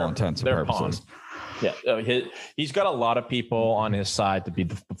 They're all intents and purposes. Pawn. Yeah. He's got a lot of people on his side to be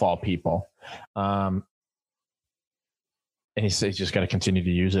the fall people. And he's just got to continue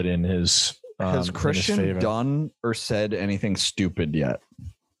to use it in his. Has Christian done or said anything stupid yet?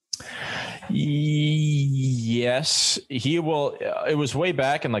 Yes, he will. It was way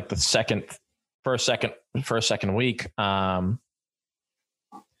back in like the first second week.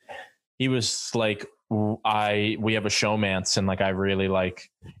 He was like, we have a showmance, and like I really like,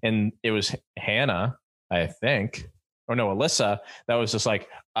 and it was Hannah, I think, or no, Alyssa, that was just like,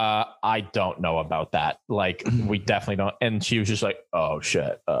 I don't know about that. Like, we definitely don't. And she was just like, oh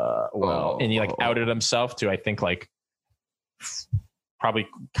shit. And he like outed himself to, I think, like probably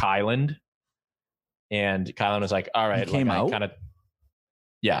Kyland. And Kyland was like, all right, he came out. Kind of,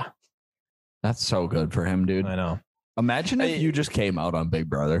 yeah. That's so good for him, dude. I know. Imagine if you just came out on Big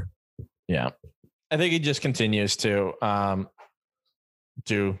Brother. Yeah. I think he just continues to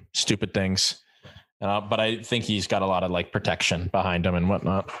do stupid things. But I think he's got a lot of like protection behind him and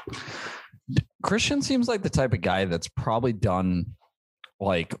whatnot. Christian seems like the type of guy that's probably done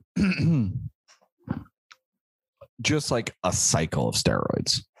like just like a cycle of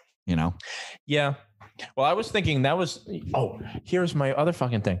steroids, Yeah. Well, I was thinking here's my other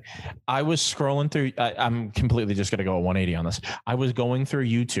fucking thing. I was scrolling through. I'm completely just going to go 180 on this. I was going through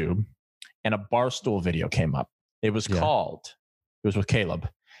YouTube and a Barstool video came up. It was with Caleb.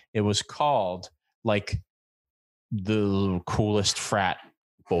 It was called like the coolest frat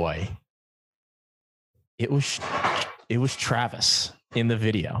boy. It was Travis in the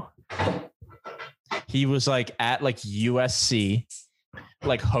video. He was like at like USC,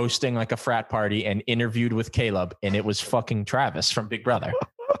 like hosting like a frat party and interviewed with Caleb, and it was fucking Travis from Big Brother.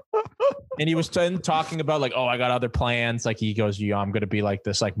 And he was talking about like, oh, I got other plans. Like he goes, yeah, I'm going to be like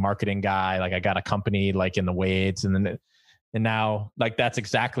this, like marketing guy. Like I got a company like in the weights. And now like, that's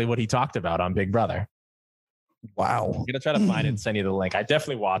exactly what he talked about on Big Brother. Wow. I'm going to try to find it and send you the link. I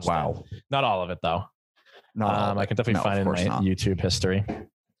definitely watched it. Not all of it though. I can definitely find it in my YouTube history.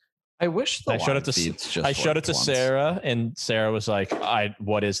 I wish I showed it to Sarah, and Sarah was like,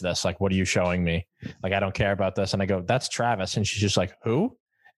 what is this? Like, what are you showing me? Like, I don't care about this. And I go, that's Travis. And she's just like, who?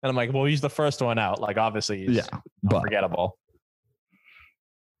 And I'm like, well, he's the first one out. Like, obviously he's unforgettable.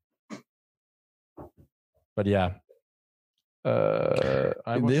 But yeah.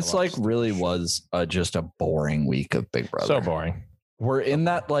 This like really was just a boring week of Big Brother. So boring. We're in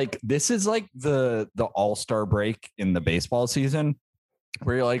that, like, this is like the all-star break in the baseball season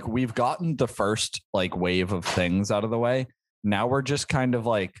where you're like, we've gotten the first like wave of things out of the way. Now we're just kind of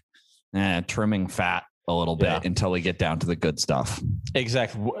like trimming fat a little bit until we get down to the good stuff.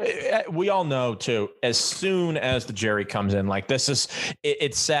 Exactly. We all know too, as soon as the jury comes in, like this is,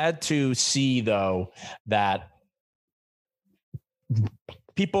 it's sad to see though, that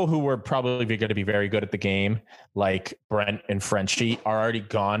people who were probably going to be very good at the game, like Brent and Frenchie, are already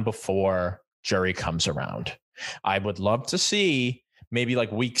gone before jury comes around. I would love to see maybe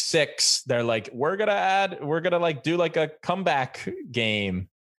like week 6, they're like, we're going to like do like a comeback game.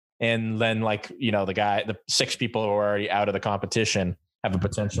 And then like, you know, the 6 people who are already out of the competition have a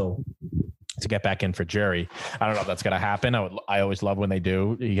potential to get back in for jury. I don't know if that's going to happen. I always love when they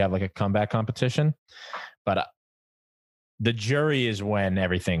do. You have like a comeback competition, but the jury is when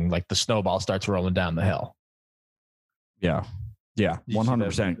everything, like the snowball starts rolling down the hill. Yeah. Yeah.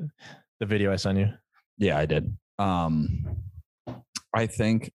 100%. The video I sent you. Yeah, I did. I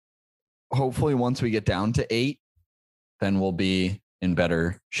think hopefully once we get down to 8, then we'll be in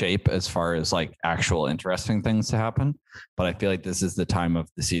better shape as far as like actual interesting things to happen. But I feel like this is the time of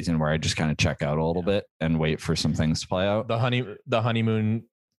the season where I just kind of check out a little bit and wait for some things to play out. The honeymoon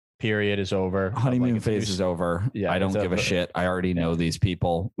period is over. Honeymoon phase is over. Yeah, I don't give a shit. I already know these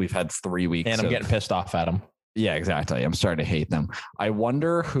people. We've had 3 weeks. And I'm getting pissed off at them. Yeah, exactly. I'm starting to hate them. I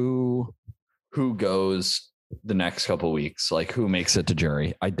wonder who goes the next couple of weeks, like who makes it to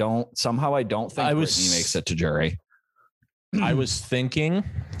jury. I don't think Brittany makes it to jury. I was thinking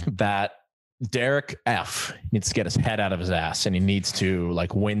that Derek F needs to get his head out of his ass and he needs to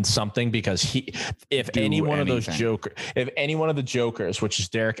like win something, because if any one of the jokers, which is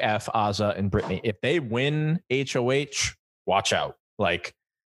Derek F, Azah, and Brittany, if they win HOH, watch out. Like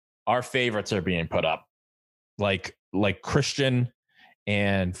our favorites are being put up, like Christian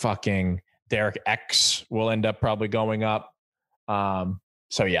and fucking Derek X will end up probably going up.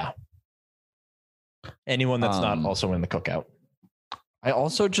 So yeah. Anyone that's not also in the cookout.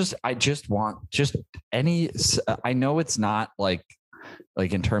 I just want any, I know it's not like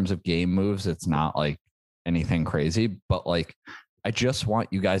in terms of game moves, it's not like anything crazy, but like, I just want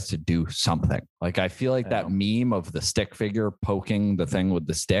you guys to do something. Like, I feel like that meme of the stick figure poking the thing with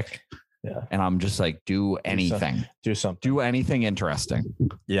the stick. Yeah. And I'm just like, do anything. Do something. Do anything interesting.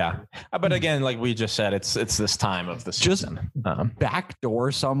 Yeah. But again, like we just said, it's this time of the season. Just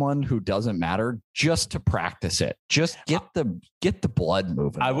backdoor someone who doesn't matter just to practice it. Just get the blood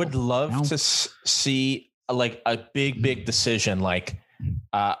moving. I would love to see like a big decision. Like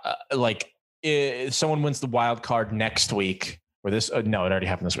if someone wins the wild card next week, or this, no, it already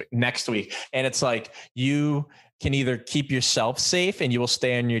happened this week, next week. And it's like, you can either keep yourself safe and you will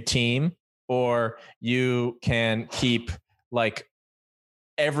stay on your team, or you can keep like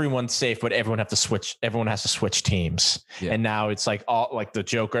everyone safe, but everyone has to switch teams. Yeah. And now it's like all like the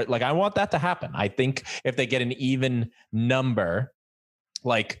Joker. Like I want that to happen. I think if they get an even number,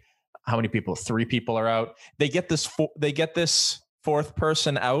 like how many people, 3 people are out, they get this 4th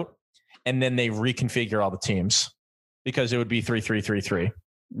person out, and then they reconfigure all the teams, because it would be 3-3-3-3.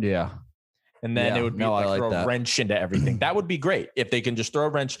 Yeah. And then it would be throw a wrench into everything. That would be great if they can just throw a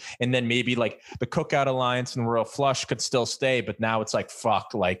wrench, and then maybe like the Cookout Alliance and Royal Flush could still stay. But now it's like,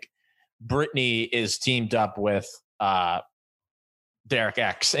 fuck, like Brittany is teamed up with Derek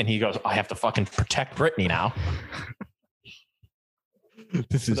X, and he goes, I have to fucking protect Brittany now.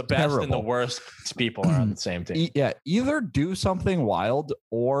 This is the best terrible. And the worst people are on the same team. Yeah. Either do something wild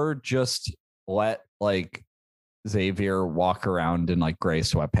or just let like Xavier walk around in like gray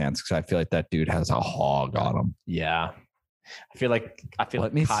sweatpants, because I feel like that dude has a hog on him. Yeah. I feel like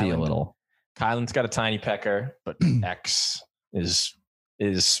let me see a little. Kylan's got a tiny pecker, but X is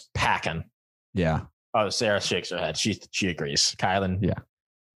packing. Yeah. Oh, Sarah shakes her head. She agrees. Kylan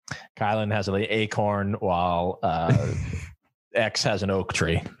has an acorn, while X has an oak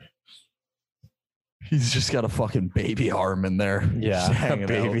tree. He's just got a fucking baby arm in there. Yeah, just hanging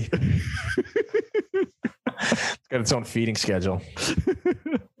baby. out. It's got its own feeding schedule.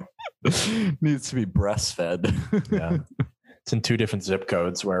 Needs to be breastfed. Yeah. It's in 2 different zip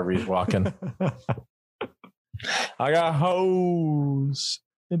codes wherever he's walking. I got hoes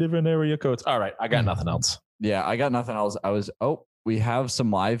in different area codes. All right. I got nothing else. Yeah, I got nothing else. We have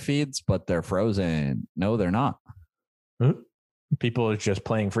some live feeds, but they're frozen. No, they're not. People are just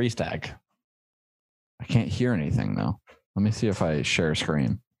playing freeze tag. I can't hear anything though. Let me see if I share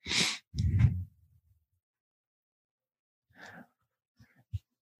screen.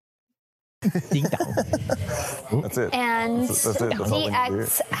 Ding dong. That's it. And That's it. That's all they can do.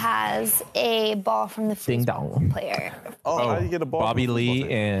 DX has a ball from the Ding dong player. Oh, how do you get a ball? Bobby Lee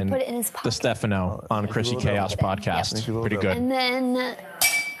and Put it in his pocket. DeStefano on Chrissy Chaos podcast. Pretty good. And then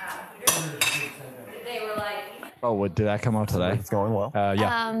Oh, what did that come out today? It's going well.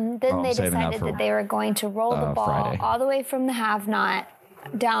 Yeah. then Oh, they I'm saving that decided for, that they were going to roll the ball Friday. all the way from the have-not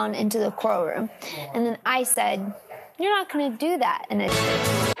down into the coral room. And then I said, "You're not going to do that." And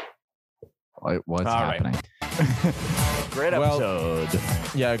it's What's All right. happening? Great episode.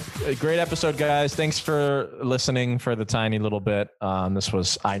 Yeah, a great episode, guys. Thanks for listening for the tiny little bit. This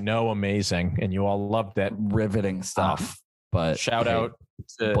was, I know, amazing, and you all loved it. Riveting stuff. But Shout hey, out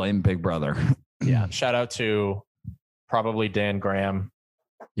to blame Big Brother. Yeah, shout out to probably Dan Graham.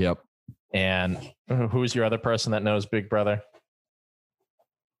 Yep. And who's your other person that knows Big Brother?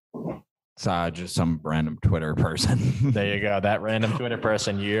 It's just some random Twitter person. There you go. That random Twitter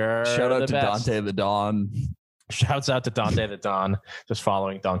person. You're Shout out the to best. Dante the Don. Shouts out to Dante the Don, just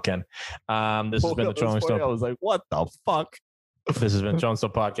following Duncan. This has been the Trolling I Stone. was like, what the fuck? This has been Trolling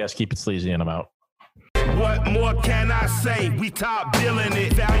Stone Podcast. Keep it sleazy, and I'm out. What more can I say? We top billing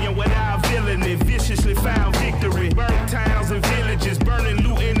it, valiant without villainy, viciously found victory. Burnt towns and villages, burning,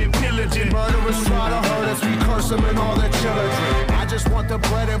 looting, and pillaging. Murderers try to hurt us, we curse them and all their children. I just want the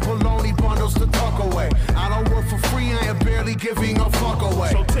bread and bologna bundles to tuck away. I don't work for free, I am barely giving a fuck away.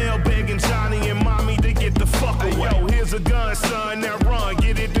 So tell begging Johnny and mommy to get the fuck away. Yo, here's a gun, son, now run,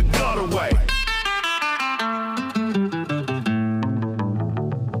 get it the gut away.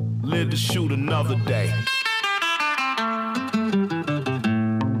 Live to shoot another day.